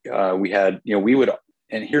night we had we would.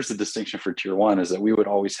 And here's the distinction for tier 1 is that we would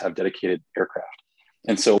always have dedicated aircraft.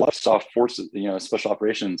 And so a lot of soft forces, special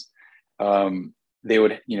operations, they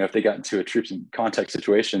would, if they got into a troops in contact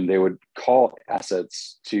situation, they would call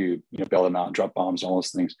assets to, bail them out, drop bombs, all those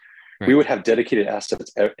things. Right. We would have dedicated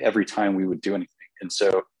assets every time we would do anything. And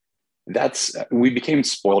so we became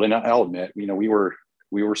spoiled. And I'll admit, we were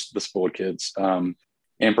the spoiled kids.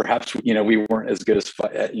 And perhaps, we weren't as good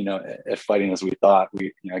at fighting as we thought.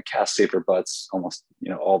 We, CAS saved our butts almost,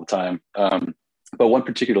 all the time. But one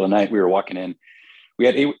particular night we were walking in, we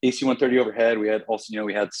had AC-130 overhead. We had also,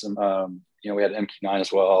 we had some, we had MQ-9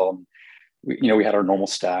 as well. We had our normal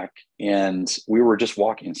stack, and we were just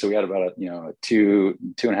walking. So we had about a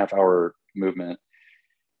 2.5 hour movement,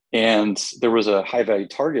 and there was a high value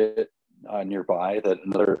target nearby that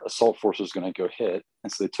another assault force was going to go hit.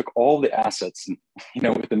 And so they took all the assets,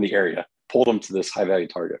 within the area, pulled them to this high value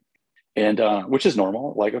target, and which is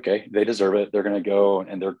normal. Like, okay, they deserve it. They're going to go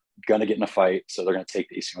and they're going to get in a fight. So they're going to take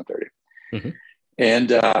the AC-130. Mm-hmm.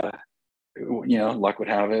 And, luck would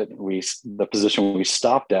have it. The position we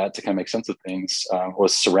stopped at to kind of make sense of things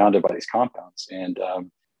was surrounded by these compounds. And,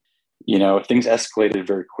 things escalated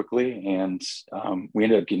very quickly, and we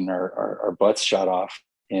ended up getting our butts shot off.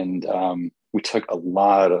 And we took a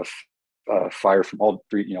lot of fire from all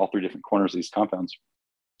three different corners of these compounds,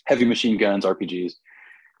 heavy machine guns, RPGs,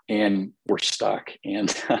 and we're stuck.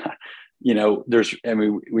 And,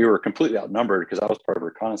 we were completely outnumbered because I was part of a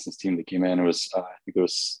reconnaissance team that came in. It was, I think there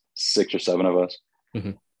was 6 or 7 of us.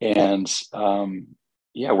 Mm-hmm. And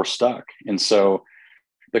we're stuck. And so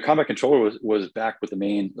the combat controller was back with the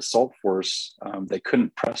main assault force. They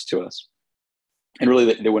couldn't press to us. And really,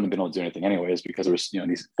 they wouldn't have been able to do anything anyways, because there was,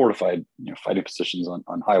 these fortified, fighting positions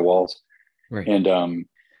on high walls. Right. And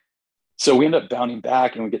so we end up bounding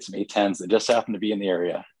back, and we get some A-10s that just happened to be in the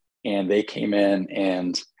area. And they came in,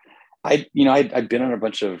 and I'd been on a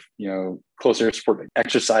bunch of, close air support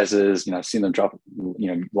exercises. I've seen them drop,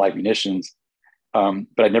 live munitions, but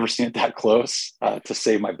I'd never seen it that close to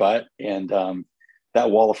save my butt. And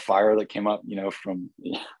that wall of fire that came up, from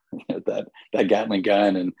that Gatling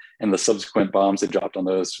gun and the subsequent bombs that dropped on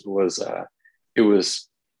those was it was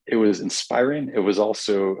inspiring. It was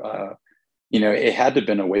also it had to have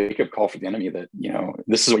been a wake up call for the enemy that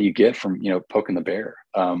this is what you get from poking the bear.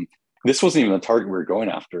 This wasn't even the target we were going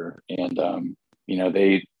after, and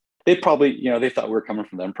they probably they thought we were coming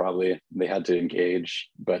from them. Probably they had to engage,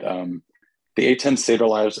 but the A-10 saved our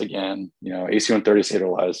lives again. AC-130 saved our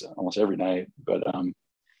lives almost every night. But I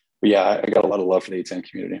got a lot of love for the A-10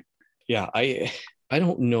 community. Yeah, I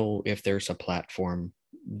don't know if there's a platform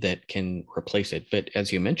that can replace it, but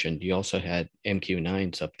as you mentioned, you also had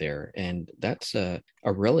MQ-9s up there, and that's a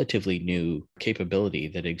relatively new capability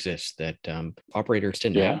that exists that operators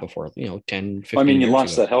didn't have before. 10, 15 you years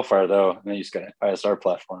launched ago. that Hellfire though, and then you just got an ISR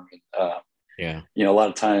platform. Yeah. A lot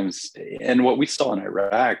of times, and what we saw in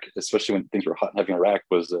Iraq, especially when things were hot and heavy in Iraq,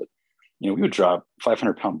 was that, we would drop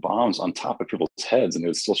 500-pound bombs on top of people's heads and they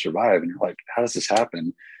would still survive. And you're like, how does this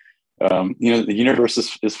happen? The universe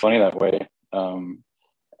is funny that way.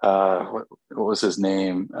 What was his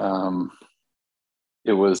name?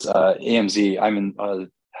 It was AMZ. I'm in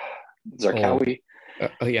Zarqawi.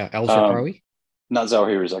 Yeah, Al-Zarqawi. Not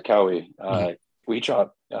Zawahiri, Zarqawi. We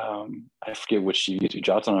dropped, I forget which unit we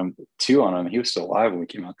dropped on him, 2 on him. He was still alive when we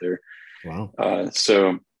came out there. Wow.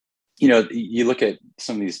 So, you look at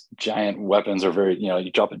some of these giant weapons are very,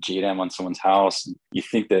 you drop a JDAM on someone's house and you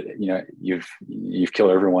think that, you've killed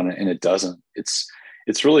everyone, and it doesn't.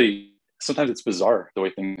 It's really, sometimes it's bizarre the way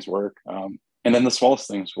things work. And then the smallest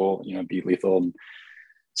things will, be lethal.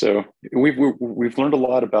 So we've learned a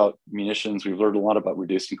lot about munitions. We've learned a lot about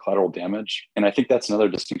reducing collateral damage. And I think that's another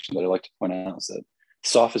distinction that I like to point out, is that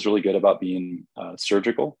SOF is really good about being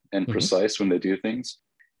surgical and precise when they do things.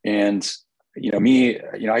 And,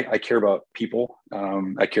 I care about people.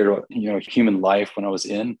 I cared about, human life when I was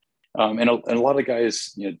in. And a lot of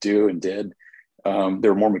guys, do and did.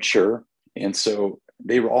 They're more mature. And so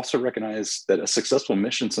they also recognize that a successful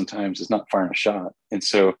mission sometimes is not firing a shot. And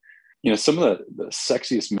so, some of the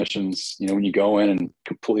sexiest missions, when you go in and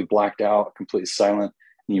completely blacked out, completely silent,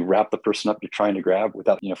 and you wrap the person up you're trying to grab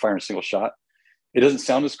without, firing a single shot, it doesn't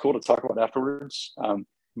sound as cool to talk about afterwards.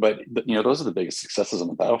 But those are the biggest successes on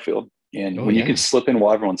the battlefield. And when you can slip in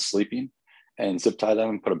while everyone's sleeping and zip tie them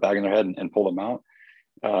and put a bag in their head and pull them out,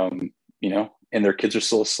 and their kids are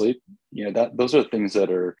still asleep, those are the things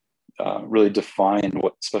that are really define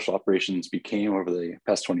what special operations became over the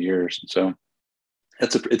past 20 years. So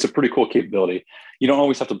it's a pretty cool capability. You don't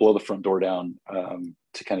always have to blow the front door down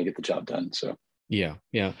to kind of get the job done. So yeah.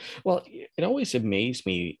 Well, it always amazed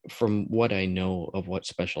me from what I know of what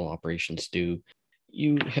special operations do.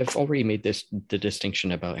 You have already made the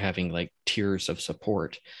distinction about having like tiers of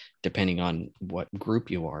support depending on what group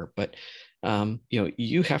you are, but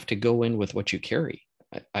you have to go in with what you carry,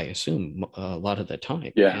 I assume, a lot of the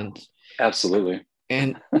time. Yeah, and absolutely.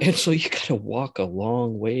 And so you got to walk a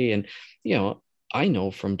long way. And I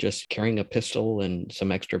know from just carrying a pistol and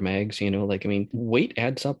some extra mags, weight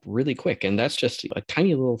adds up really quick. And that's just a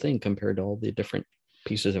tiny little thing compared to all the different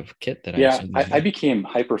pieces of kit that I became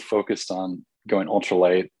hyper focused on going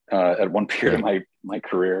ultralight at one period of my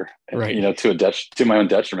career, to my own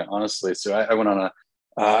detriment, honestly. So I went on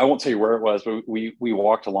I won't tell you where it was, but we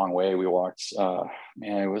walked a long way. We walked,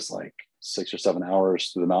 it was like 6 or 7 hours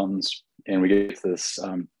through the mountains, and we get to this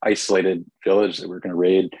isolated village that we were going to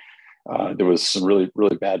raid. There was some really,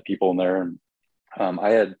 really bad people in there. And I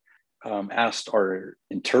had asked our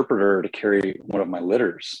interpreter to carry one of my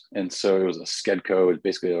litters. And so it was a Skedco, it's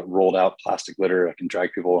basically a rolled out plastic litter I can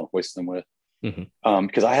drag people and hoist them with.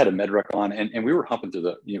 Because I had a med rec on, and we were humping through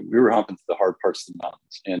the hard parts of the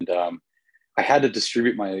mountains. And I had to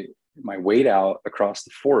distribute my weight out across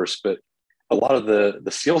the force, but a lot of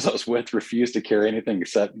the SEALs I was with refused to carry anything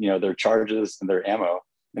except, their charges and their ammo.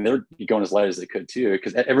 And they're going as light as they could too,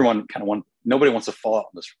 because everyone nobody wants to fall out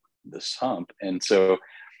on this hump. And so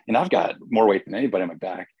I've got more weight than anybody on my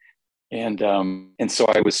back. And so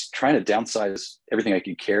I was trying to downsize everything I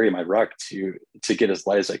could carry in my ruck to get as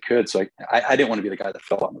light as I could. So I didn't want to be the guy that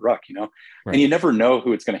fell on the ruck, Right. And you never know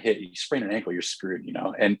who it's going to hit. You sprain an ankle, you're screwed,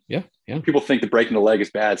 And people think that breaking the leg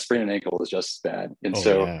is bad. Spraining an ankle is just as bad. And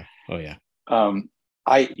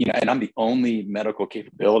and I'm the only medical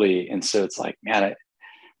capability. And so it's like, man,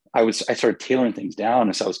 I started tailoring things down.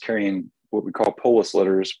 And so I was carrying what we call polis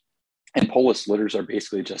litters, and polis litters are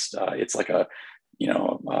basically just, it's like a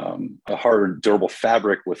hard, durable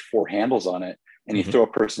fabric with 4 handles on it, and you throw a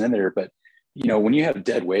person in there. But, when you have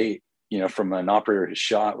dead weight, from an operator who's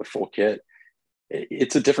shot with full kit,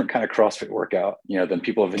 it's a different kind of CrossFit workout, than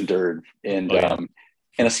people have endured. And, and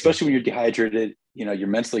especially when you're dehydrated, you're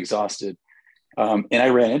mentally exhausted. And I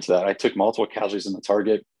ran into that. I took multiple casualties in the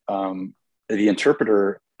target. The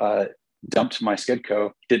interpreter dumped my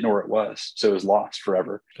Skedco, didn't know where it was, so it was lost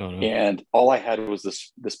forever. And all I had was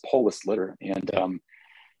this polis litter, and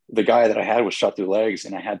the guy that I had was shot through the legs,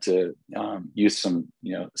 and I had to use some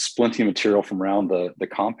splinting material from around the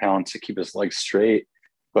compound to keep his legs straight.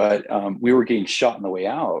 But we were getting shot on the way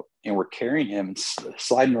out, and we're carrying him and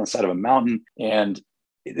sliding on the side of a mountain, and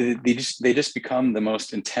they just become the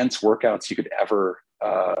most intense workouts you could ever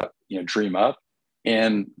dream up.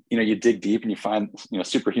 And you dig deep and you find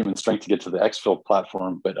superhuman strength to get to the exfil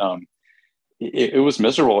platform, but it was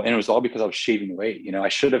miserable, and it was all because I was shaving weight. I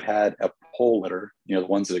should have had a pole litter, the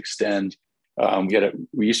ones that extend.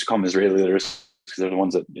 We used to call them Israeli litters because they're the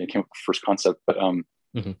ones that came up with the first concept. But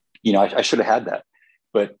I should have had that.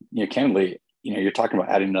 But, candidly, you're talking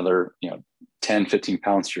about adding another, 10, 15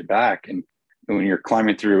 pounds to your back. And when you're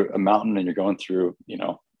climbing through a mountain and you're going through,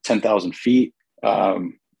 10,000 feet,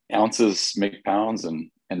 ounces make pounds,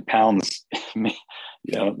 and pounds,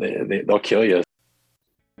 they'll kill you.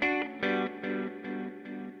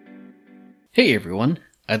 Hey everyone,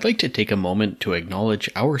 I'd like to take a moment to acknowledge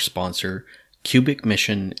our sponsor, Cubic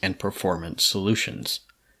Mission and Performance Solutions.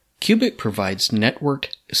 Cubic provides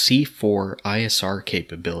networked C4 ISR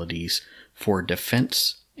capabilities for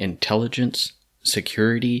defense, intelligence,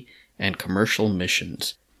 security, and commercial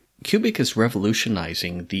missions. Cubic is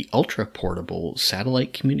revolutionizing the ultra-portable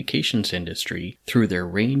satellite communications industry through their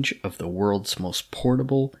range of the world's most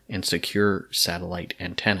portable and secure satellite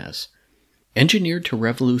antennas. Engineered to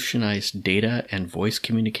revolutionize data and voice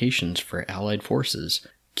communications for Allied forces,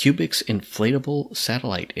 Cubic's inflatable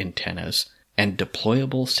satellite antennas and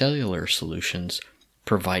deployable cellular solutions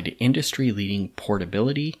provide industry-leading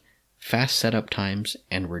portability, fast setup times,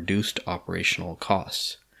 and reduced operational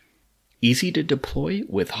costs. Easy to deploy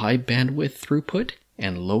with high bandwidth throughput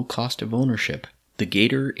and low cost of ownership, the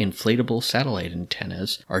Gator inflatable satellite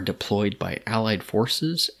antennas are deployed by Allied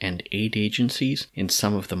forces and aid agencies in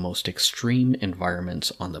some of the most extreme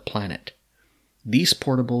environments on the planet. These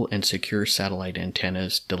portable and secure satellite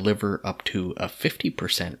antennas deliver up to a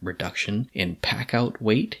 50% reduction in pack-out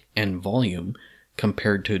weight and volume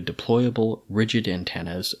compared to deployable rigid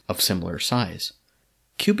antennas of similar size.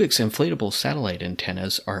 Cubic's inflatable satellite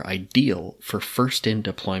antennas are ideal for first-in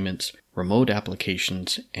deployments, remote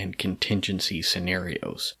applications, and contingency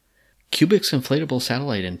scenarios. Cubic's inflatable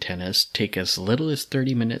satellite antennas take as little as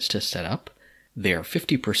 30 minutes to set up. They are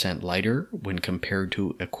 50% lighter when compared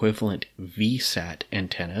to equivalent VSAT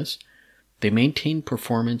antennas. They maintain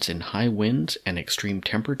performance in high winds and extreme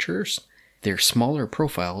temperatures. Their smaller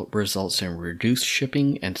profile results in reduced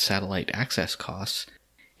shipping and satellite access costs,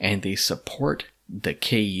 and they support the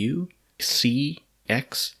KU, C,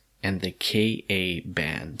 X, and the KA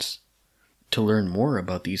bands. To learn more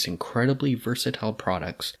about these incredibly versatile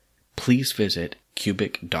products, please visit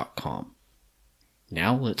cubic.com.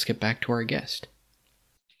 Now let's get back to our guest.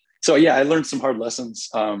 So yeah, I learned some hard lessons.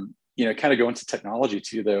 Kind of go into technology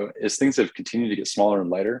too, though, as things have continued to get smaller and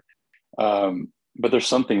lighter. But there's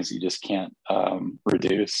some things you just can't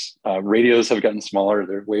reduce. Radios have gotten smaller;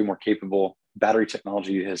 they're way more capable. Battery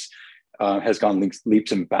technology has gone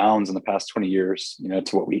leaps and bounds in the past 20 years.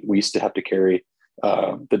 To what we used to have to carry.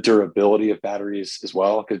 The durability of batteries as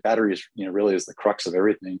well, because batteries, really is the crux of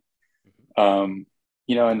everything.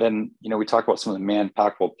 And then, we talk about some of the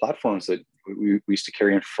man-packable platforms that we used to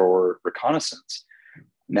carry in for reconnaissance.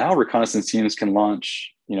 Now reconnaissance teams can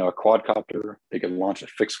launch, a quadcopter, they can launch a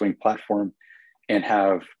fixed-wing platform and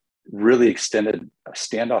have really extended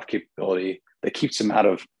standoff capability that keeps them out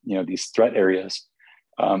of, these threat areas,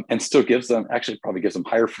 and still probably gives them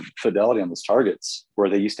higher fidelity on those targets, where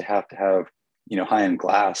they used to have high-end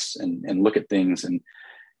glass and look at things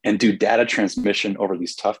and do data transmission over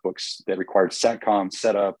these tough books that required SATCOM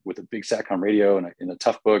setup with a big SATCOM radio and a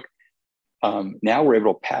tough book. Now we're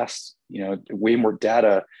able to pass, way more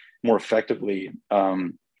data more effectively,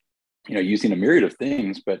 using a myriad of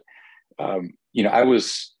things. But, I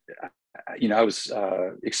was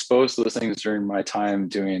exposed to those things during my time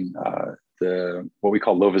doing what we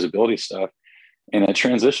call low visibility stuff. And I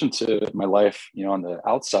transitioned to my life, on the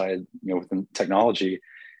outside, within technology,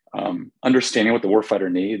 understanding what the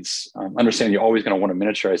warfighter needs, understanding you're always going to want to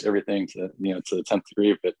miniaturize everything to the 10th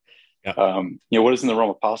degree, but what is in the realm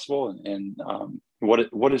of possible, and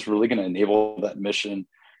what is really going to enable that mission,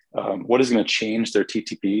 what is going to change their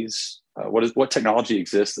TTPs, what technology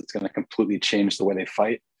exists that's going to completely change the way they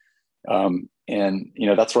fight, and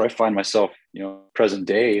that's where I find myself, present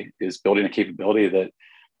day, is building a capability that,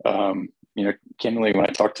 candidly, when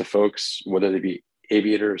I talk to folks, whether they be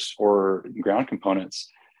aviators or ground components,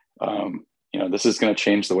 this is going to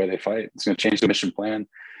change the way they fight. It's going to change the mission plan.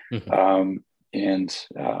 Mm-hmm.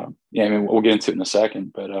 We'll get into it in a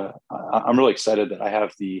second, but I'm really excited that I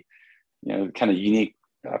have the, kind of unique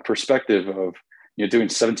perspective of, doing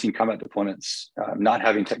 17 combat deployments, not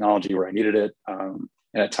having technology where I needed it, and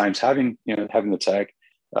at times having the tech,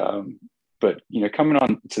 but coming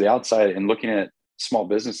on to the outside and looking at small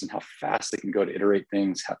business and how fast they can go to iterate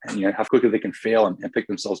things, how quickly they can fail and pick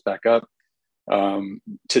themselves back up,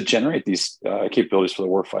 to generate these capabilities for the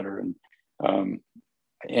warfighter.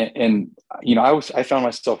 I found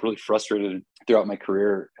myself really frustrated throughout my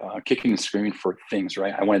career, kicking and screaming for things,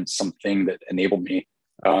 right? I wanted something that enabled me.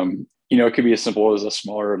 It could be as simple as a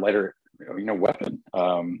smaller, lighter, weapon.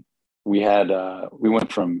 We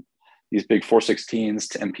went from these big 416s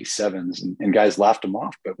to MP7s, and guys laughed them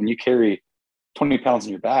off. But when you carry 20 pounds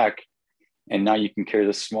on your back, and now you can carry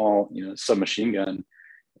this small, submachine gun.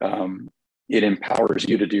 It empowers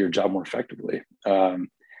you to do your job more effectively.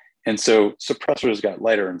 And so suppressors got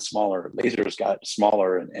lighter and smaller, lasers got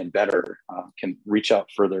smaller and better, can reach out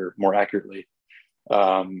further, more accurately.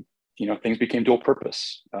 Things became dual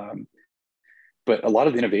purpose. But a lot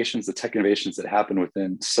of the innovations, the tech innovations that happened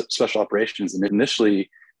within special operations, and initially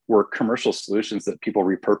were commercial solutions that people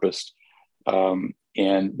repurposed,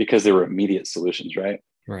 and because they were immediate solutions, right?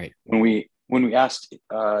 Right. When we asked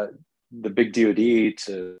the big DoD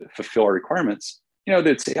to fulfill our requirements,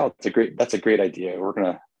 they'd say, "Oh, that's a great idea. We're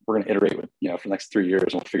gonna iterate with for the next 3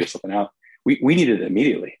 years, and we'll figure something out." We need it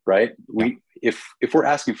immediately, right? If we're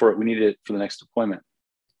asking for it, we need it for the next deployment.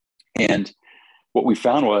 And what we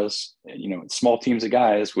found was, small teams of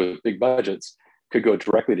guys with big budgets could go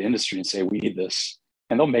directly to industry and say, "We need this,"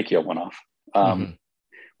 and they'll make you a one-off.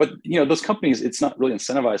 But those companies, it's not really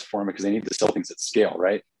incentivized for them because they need to sell things at scale,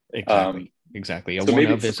 right? Exactly. A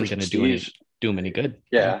one-off isn't going to do them any good.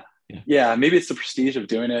 Yeah. Maybe it's the prestige of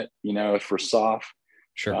doing it, for soft.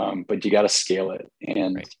 Sure. But you got to scale it,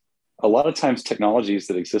 and a lot of times technologies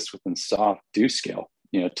that exist within soft do scale,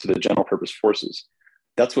 to the general purpose forces.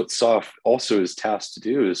 That's what SOF also is tasked to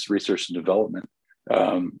do, is research and development.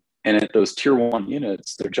 And at those tier 1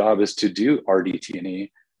 units, their job is to do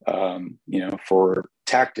RDT&E, for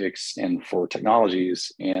tactics and for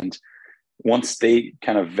technologies. And once they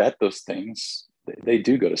kind of vet those things, they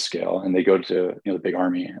do go to scale, and they go to the big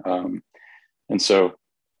army. And so,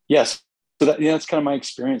 yes, so that's kind of my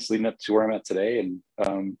experience leading up to where I'm at today, and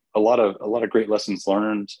a lot of great lessons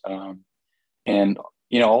learned. And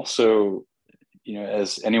also,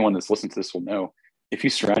 as anyone that's listened to this will know, if you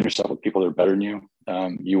surround yourself with people that are better than you,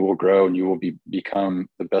 you will grow and you will become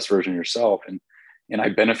the best version of yourself. And I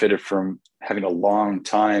benefited from having a long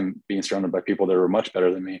time being surrounded by people that were much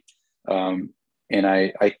better than me. And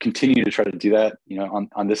I continue to try to do that,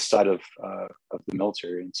 on this side of the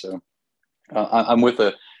military. And so I'm with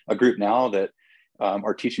a group now that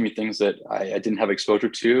are teaching me things that I didn't have exposure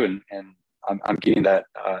to, and I'm getting that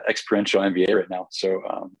experiential MBA right now.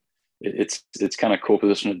 So it's kind of cool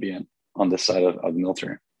position to be in on this side of the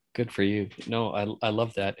military. Good for you. No, I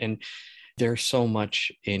love that. And there's so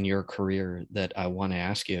much in your career that I want to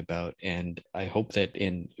ask you about. And I hope that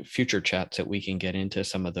in future chats that we can get into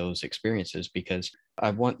some of those experiences, because I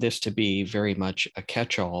want this to be very much a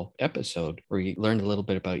catch-all episode where you learn a little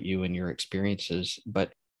bit about you and your experiences.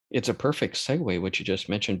 But it's a perfect segue, what you just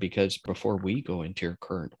mentioned, because before we go into your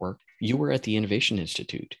current work, you were at the Innovation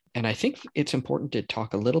Institute. And I think it's important to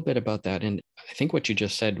talk a little bit about that. And I think what you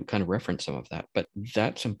just said kind of referenced some of that, but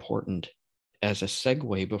that's important as a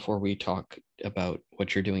segue before we talk about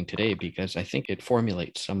what you're doing today, because I think it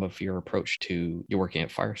formulates some of your approach to your working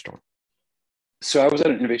at Firestorm. So I was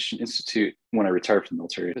at an Innovation Institute when I retired from the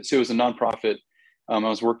military. So it was a nonprofit. I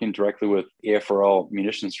was working directly with AFRL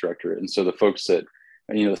Munitions Directorate. And so the folks that,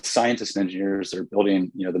 the scientists and engineers are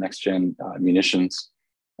building, the next gen munitions,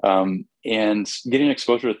 and getting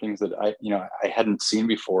exposure to things that I hadn't seen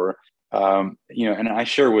before. And I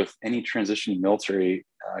share with any transitioning military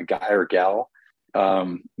guy or gal,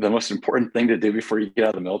 the most important thing to do before you get out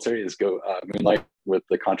of the military is go moonlight with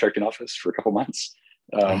the contracting office for a couple months,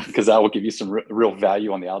 because that will give you some real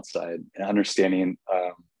value on the outside, and understanding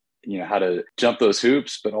how to jump those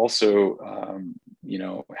hoops, but also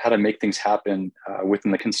how to make things happen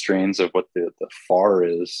within the constraints of what the FAR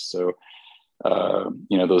is. So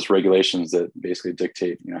those regulations that basically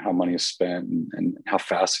dictate how money is spent and how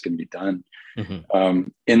fast it can be done. Mm-hmm.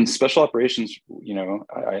 In special operations,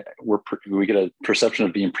 we get a perception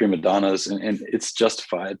of being prima donnas, and it's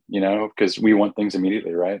justified, because we want things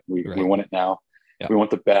immediately, right? We want it now. Yeah. We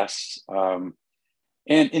want the best.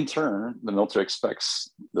 And in turn, the military expects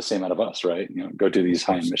the same out of us, right? Go do these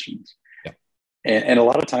high-end missions. Yeah. And a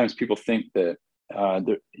lot of times people think that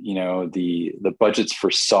the budgets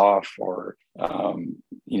for SOF or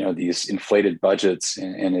these inflated budgets,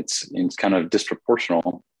 and it's kind of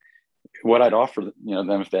disproportional. What I'd offer them,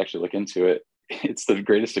 if they actually look into it, it's the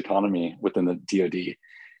greatest economy within the DoD.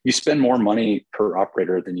 You spend more money per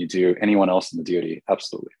operator than you do anyone else in the DoD.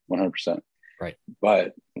 Absolutely, 100%. Right.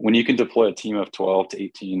 But when you can deploy a team of 12 to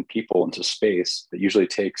 18 people into space, that usually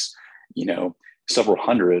takes several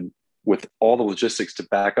hundred, with all the logistics to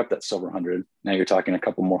back up that several hundred. Now you're talking a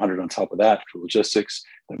couple more hundred on top of that for logistics,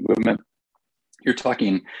 the movement. You're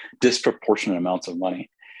talking disproportionate amounts of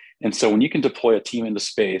money. And so when you can deploy a team into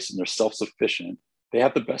space and they're self-sufficient, they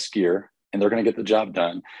have the best gear and they're going to get the job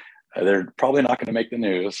done. They're probably not going to make the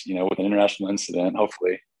news, with an international incident,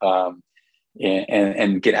 hopefully,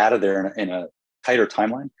 and get out of there in a tighter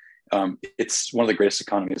timeline. it's one of the greatest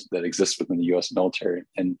economies that exists within the U.S. military.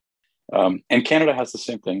 And Canada has the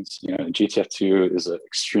same things. GTF2 is an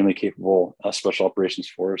extremely capable special operations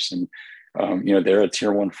force, and they're a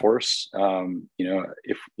tier 1 force.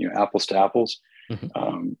 If apples to apples,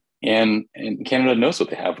 and Canada knows what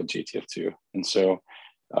they have with GTF2, and so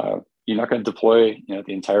you're not going to deploy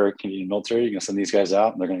the entire Canadian military. You're going to send these guys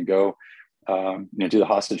out, and they're going to go do the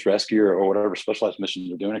hostage rescue or whatever specialized mission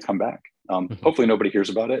they're doing and come back. Hopefully nobody hears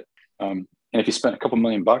about it. And if you spent a couple $1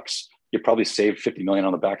 million, you probably saved 50 million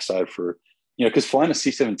on the backside for, because flying a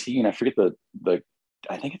C-17, I forget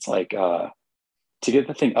I think it's like, to get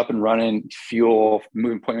the thing up and running, fuel,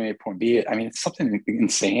 moving point A to point B. I mean, it's something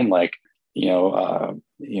insane, like, $3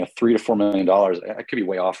 to $4 million. I could be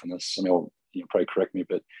way off on this. Somebody will probably correct me,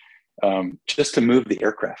 but just to move the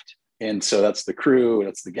aircraft. And so that's the crew,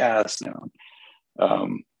 that's the gas.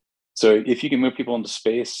 So if you can move people into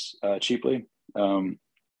space cheaply,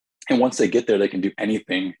 and once they get there, they can do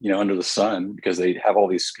anything, under the sun, because they have all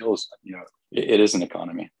these skills. It is an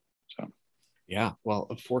economy. So, yeah, well,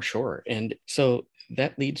 for sure. And so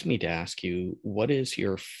that leads me to ask you, what is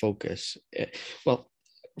your focus? Well,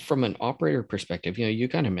 from an operator perspective, you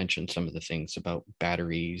kind of mentioned some of the things about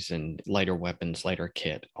batteries and lighter weapons, lighter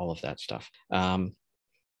kit, all of that stuff.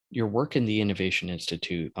 Your work in the Innovation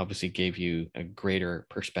Institute obviously gave you a greater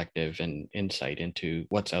perspective and insight into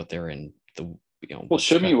what's out there in the well,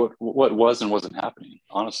 showed me what was and wasn't happening,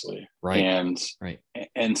 honestly. Right.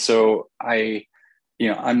 And so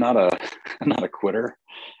I'm not a quitter.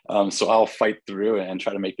 So I'll fight through and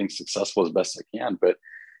try to make things successful as best I can. But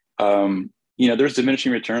there's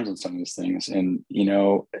diminishing returns on some of these things, and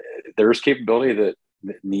there's capability that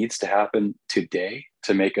needs to happen today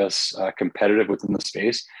to make us competitive within the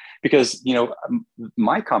space. Because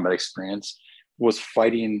my combat experience was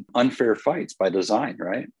fighting unfair fights by design,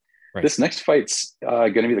 right? This next fight's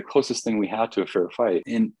going to be the closest thing we have to a fair fight.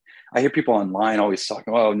 And I hear people online always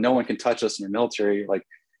talking, oh, no one can touch us in the military. Like,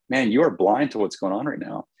 man, you are blind to what's going on right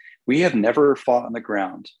now. We have never fought on the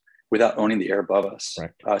ground without owning the air above us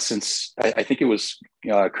since I think it was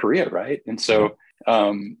Korea, right? And so,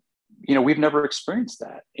 we've never experienced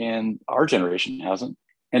that, and our generation hasn't.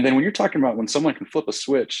 And then when you're talking about when someone can flip a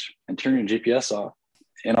switch and turn your GPS off,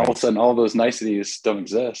 and all of a sudden all those niceties don't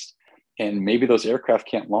exist, and maybe those aircraft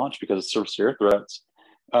can't launch because of surface air threats,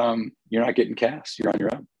 you're not getting cast. You're on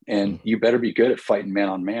your own, and you better be good at fighting man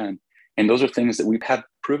on man. And those are things that we've had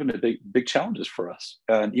proven to be big challenges for us,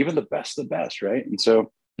 and even the best, right? And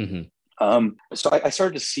so, so I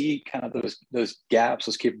started to see kind of those gaps,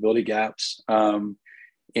 those capability gaps.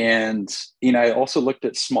 And I also looked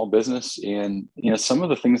at small business and some of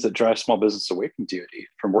the things that drive small business away from DoD,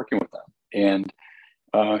 from working with them. And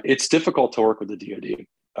it's difficult to work with the DoD.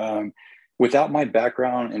 Without my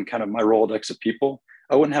background and kind of my Rolodex of people,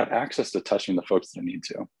 I wouldn't have access to touching the folks that I need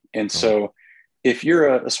to. And so if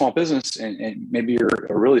you're a small business and maybe you're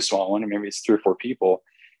a really small one, and maybe it's 3 or 4 people,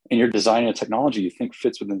 and you're designing a technology you think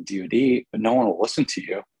fits within the DoD, but no one will listen to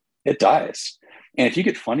you, it dies. And if you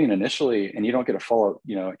get funding initially and you don't get a follow,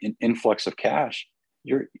 influx of cash,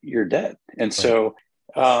 you're dead. And so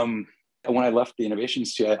when I left the Innovation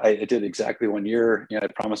Institute, I did exactly 1 year. I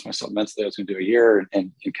promised myself mentally I was going to do a year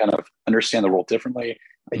and kind of understand the world differently.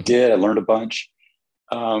 I did. I learned a bunch.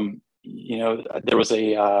 There was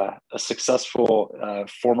a successful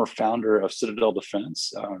former founder of Citadel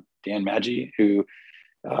Defense, Dan Maggi, who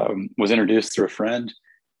was introduced through a friend.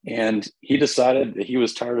 And he decided that he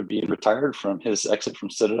was tired of being retired from his exit from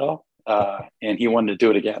Citadel, and he wanted to do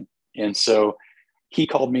it again. And so he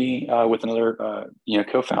called me with another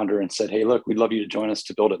co-founder and said, hey, look, we'd love you to join us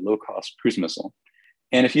to build a low-cost cruise missile.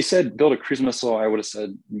 And if you said build a cruise missile, I would have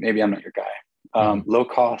said, maybe I'm not your guy. Low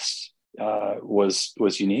cost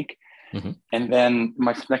was unique. And then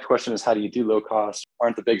my next question is, how do you do low cost?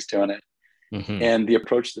 Aren't the bigs doing it? And the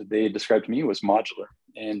approach that they described to me was modular.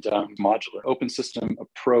 And modular open system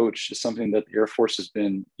approach is something that the Air Force has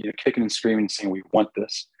been kicking and screaming, saying we want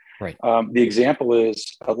this. Right. The example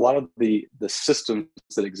is a lot of the systems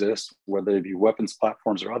that exist, whether they be weapons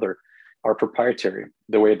platforms or other, are proprietary.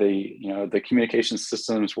 The way the communication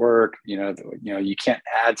systems work, you can't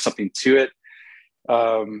add something to it.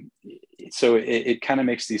 So it kind of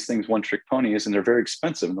makes these things one-trick ponies, and they're very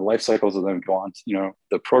expensive, and the life cycles of them go on.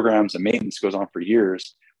 The programs and maintenance goes on for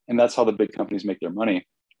years, and that's how the big companies make their money.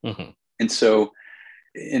 And so,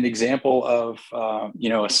 an example of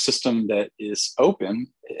a system that is open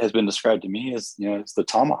has been described to me as it's the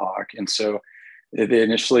Tomahawk. And so,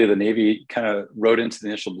 initially the Navy kind of wrote into the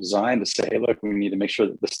initial design to say, hey, look, we need to make sure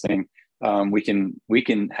that this thing we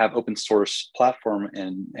can have open source platform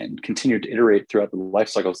and continue to iterate throughout the life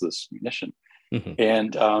cycles of this munition. Mm-hmm.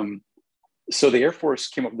 And so the Air Force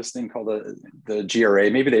came up with this thing called the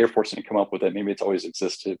GRA. Maybe the Air Force didn't come up with it. Maybe it's always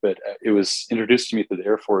existed, but it was introduced to me through the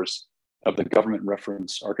Air Force of the government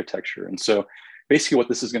reference architecture. And so basically what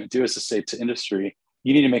this is going to do is to say to industry,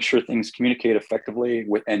 you need to make sure things communicate effectively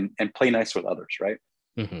with and play nice with others, right?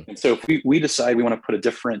 Mm-hmm. And so if we decide we want to put a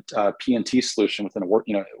different PNT solution within a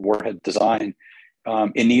warhead design,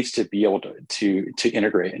 it needs to be able to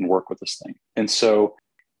integrate and work with this thing. And so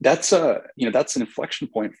that's that's an inflection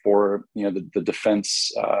point for the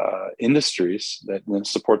defense industries that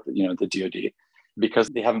support the DoD, because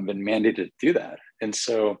they haven't been mandated to do that. And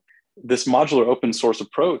so this modular open source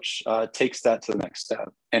approach takes that to the next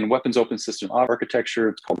step. And weapons open system architecture,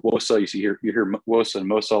 it's called WOSA. You hear WOSA and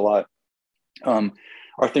MOSA a lot.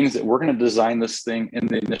 Are things that we're going to design this thing in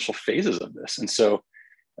the initial phases of this. And so,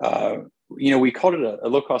 we called it a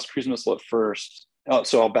low-cost cruise missile at first. Oh,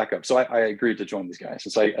 so I'll back up. So I agreed to join these guys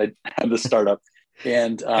since I had this startup,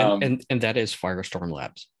 and that is Firestorm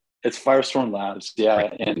Labs. It's Firestorm Labs, yeah.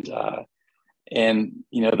 Right. And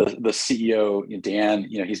the CEO Dan,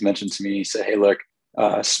 he's mentioned to me. He said, "Hey, look,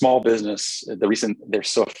 small business. The reason they're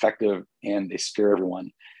so effective and they scare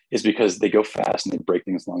everyone is because they go fast and they break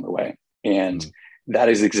things along the way, and that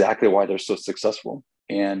is exactly why they're so successful.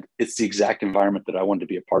 And it's the exact environment that I wanted to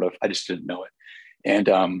be a part of. I just didn't know it." And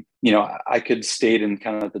I could stayed in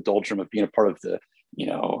kind of the doldrum of being a part of the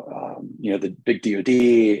the big DoD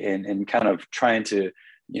and kind of trying to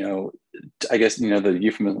I guess the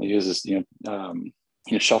euphemism uses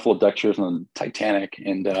shuffle of deck chairs on the Titanic,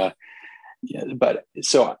 and but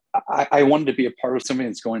so I wanted to be a part of something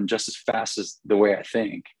that's going just as fast as the way I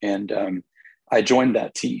think, and I joined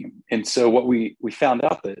that team. And so what we found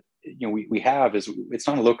out that we have is it's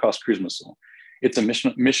not a low cost cruise missile. It's a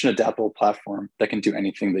mission adaptable platform that can do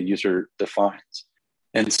anything the user defines.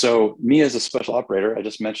 And so me as a special operator, I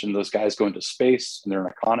just mentioned those guys go into space and they're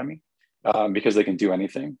an economy because they can do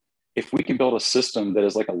anything. If we can build a system that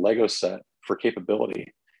is like a Lego set for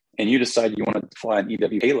capability, and you decide you want to fly an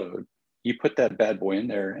EW payload, you put that bad boy in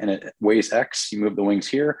there and it weighs X, you move the wings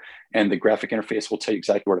here, and the graphic interface will tell you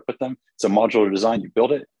exactly where to put them. It's a modular design, you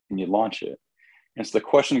build it and you launch it. And so the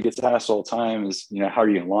question that gets asked all the time is, how are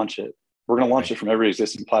you going to launch it? We're going to launch it from every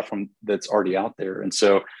existing platform that's already out there. And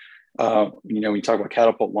so, when you talk about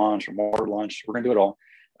catapult launch or mortar launch, we're going to do it all.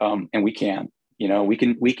 And we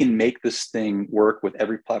can make this thing work with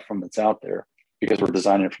every platform that's out there because we're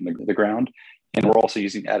designing it from the ground. And we're also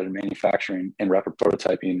using additive manufacturing and rapid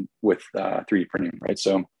prototyping with 3D printing, right?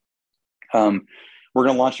 So we're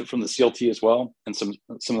going to launch it from the CLT as well. And some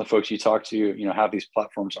of the folks you talk to, have these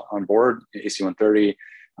platforms on board, AC-130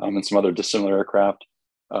 and some other dissimilar aircraft.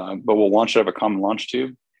 But we'll launch it out of a common launch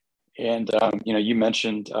tube. And, you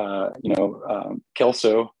mentioned,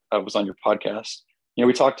 Kelso was on your podcast.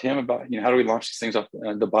 We talked to him about, how do we launch these things off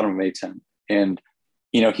the bottom of A-10? And,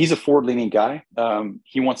 he's a forward-leaning guy.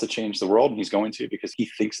 He wants to change the world, and he's going to because he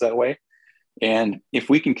thinks that way. And if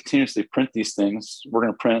we can continuously print these things, we're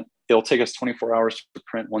going to print. It'll take us 24 hours to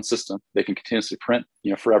print one system. They can continuously print,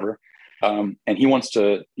 forever. And he wants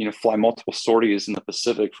to, fly multiple sorties in the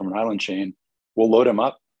Pacific from an island chain. We'll load him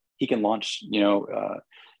up. He can launch,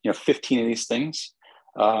 15 of these things.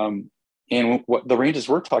 And what the ranges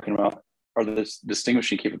we're talking about are the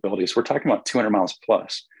distinguishing capabilities. We're talking about 200 miles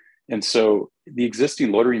plus. And so the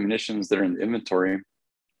existing loitering munitions that are in the inventory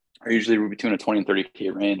are usually between a 20 and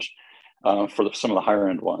 30K range for some of the higher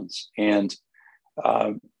end ones. And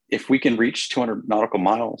if we can reach 200 nautical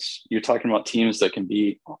miles, you're talking about teams that can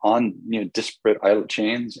be on disparate islet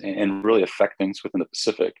chains and really affect things within the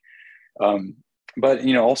Pacific. But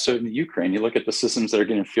also in the Ukraine, you look at the systems that are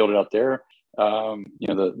getting fielded out there.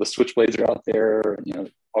 The switchblades are out there.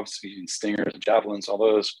 Obviously Stingers, Javelins, all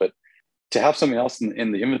those. But to have something else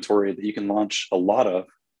in the inventory that you can launch a lot of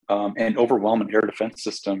and overwhelm an air defense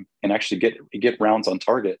system and actually get rounds on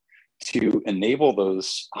target to enable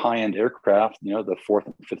those high-end aircraft, the fourth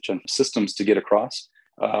and fifth gen systems to get across,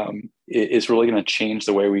 is really going to change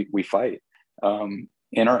the way we fight. And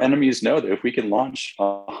our enemies know that if we can launch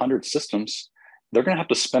 100 systems, they're going to have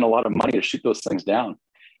to spend a lot of money to shoot those things down.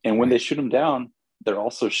 And when they shoot them down, they're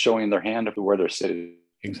also showing their hand of where they're sitting.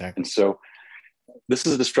 Exactly. And so this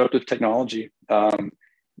is a disruptive technology, and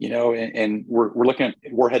we're looking at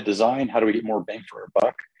warhead design. How do we get more bang for our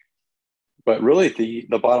buck? But really,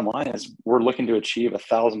 the bottom line is we're looking to achieve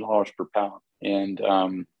 $1,000 per pound. And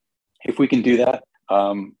if we can do that,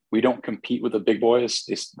 we don't compete with the big boys.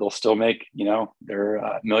 They'll still make, they're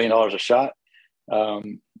 $1 million a shot.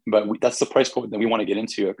 But that's the price point that we want to get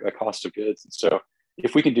into, a cost of goods. And so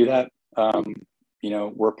if we can do that,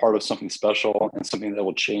 we're part of something special and something that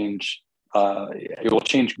will change. It will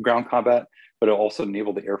change ground combat, but it'll also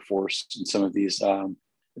enable the Air Force and some of these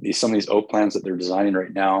O plans that they're designing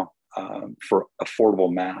right now for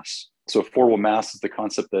affordable mass. So affordable mass is the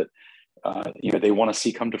concept that they want to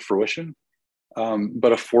see come to fruition,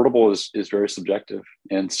 but affordable is very subjective,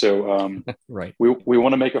 and so right. We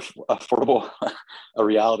want to make affordable a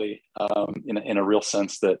reality in a real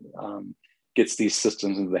sense that gets these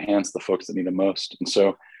systems into the hands of the folks that need them most. And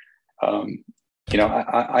so, I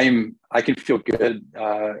can feel good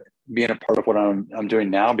being a part of what I'm doing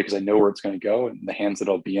now, because I know where it's going to go and the hands that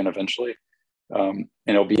I'll be in eventually, and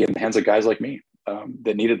it'll be in the hands of guys like me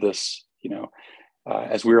that needed this.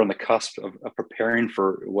 As we were on the cusp of preparing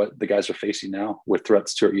for what the guys are facing now with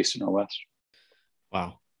threats to our east and our west.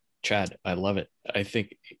 Wow. Chad, I love it. I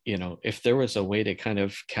think, if there was a way to kind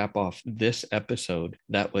of cap off this episode,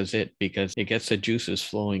 that was it, because it gets the juices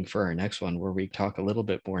flowing for our next one, where we talk a little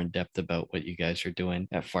bit more in depth about what you guys are doing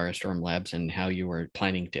at Firestorm Labs and how you are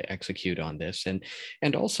planning to execute on this, and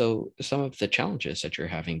also some of the challenges that you're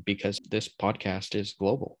having, because this podcast is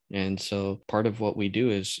global. And so part of what we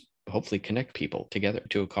do is hopefully connect people together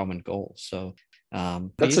to a common goal. So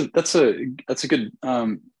that's a good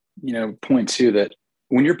point too, that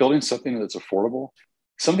when you're building something that's affordable,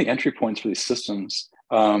 some of the entry points for these systems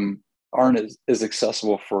aren't as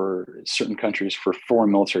accessible for certain countries for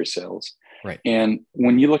foreign military sales. Right. And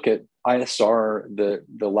when you look at ISR,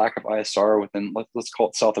 the lack of ISR within, let's call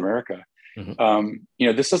it South America,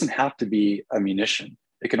 this doesn't have to be a munition.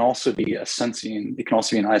 It can also be a sensing. It can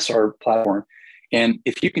also be an ISR platform. And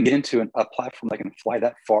if you can get into a platform that can fly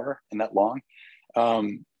that far and that long,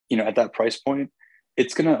 at that price point,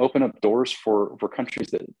 it's going to open up doors for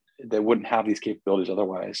countries that wouldn't have these capabilities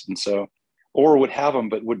otherwise. And so, or would have them,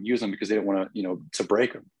 but wouldn't use them because they didn't want to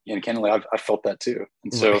break them. And candidly, I've felt that too.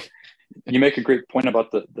 And so you make a great point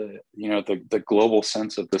about the global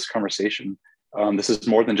sense of this conversation. This is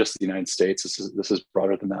more than just the United States. This is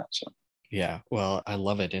broader than that. So. Yeah, well, I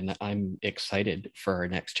love it. And I'm excited for our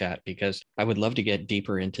next chat, because I would love to get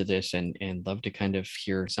deeper into this and love to kind of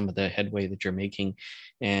hear some of the headway that you're making,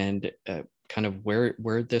 and kind of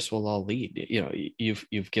where this will all lead.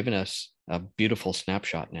 You've given us a beautiful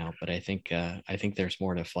snapshot now, but I think there's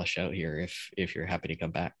more to flesh out here if you're happy to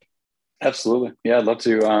come back. Absolutely. Yeah, I'd love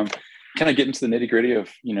to kind of get into the nitty gritty of,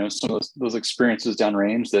 some of those experiences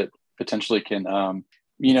downrange that potentially can,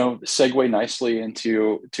 segue nicely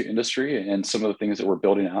into industry and some of the things that we're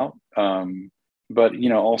building out. But,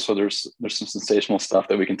 also there's some sensational stuff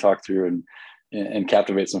that we can talk through and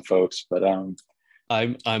captivate some folks. But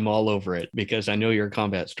I'm all over it, because I know your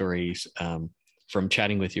combat stories from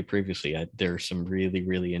chatting with you previously. There's some really,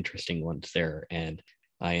 really interesting ones there. And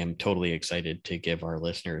I am totally excited to give our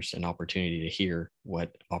listeners an opportunity to hear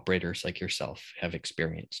what operators like yourself have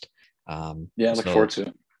experienced. I look forward to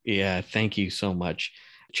it. Yeah, thank you so much,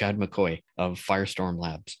 Chad McCoy of Firestorm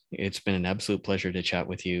Labs. It's been an absolute pleasure to chat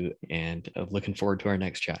with you, and looking forward to our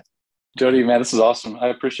next chat. Jody, man, this is awesome. I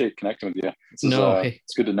appreciate connecting with you. It's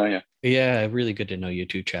good to know you. Yeah, really good to know you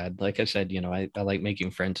too, Chad. Like I said, I like making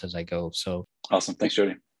friends as I go. So awesome. Thanks,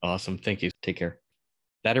 Jody. Awesome. Thank you. Take care.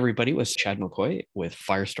 That, everybody, was Chad McCoy with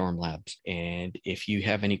Firestorm Labs. And if you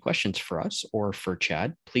have any questions for us or for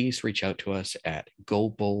Chad, please reach out to us at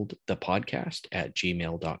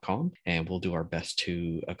goboldthepodcast@gmail.com, and we'll do our best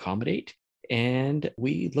to accommodate. And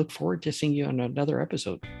we look forward to seeing you on another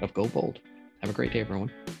episode of Go Bold. Have a great day,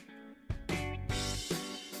 everyone.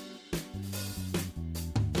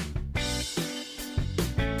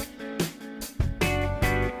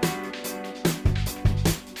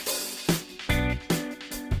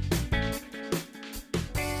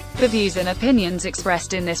 The views and opinions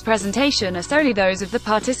expressed in this presentation are solely those of the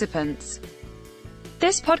participants.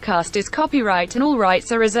 This podcast is copyright and all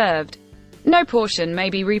rights are reserved. No portion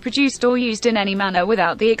may be reproduced or used in any manner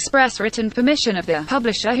without the express written permission of the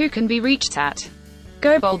publisher, who can be reached at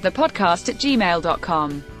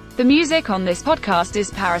goboldthepodcast@gmail.com. The music on this podcast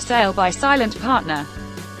is Parasail by Silent Partner.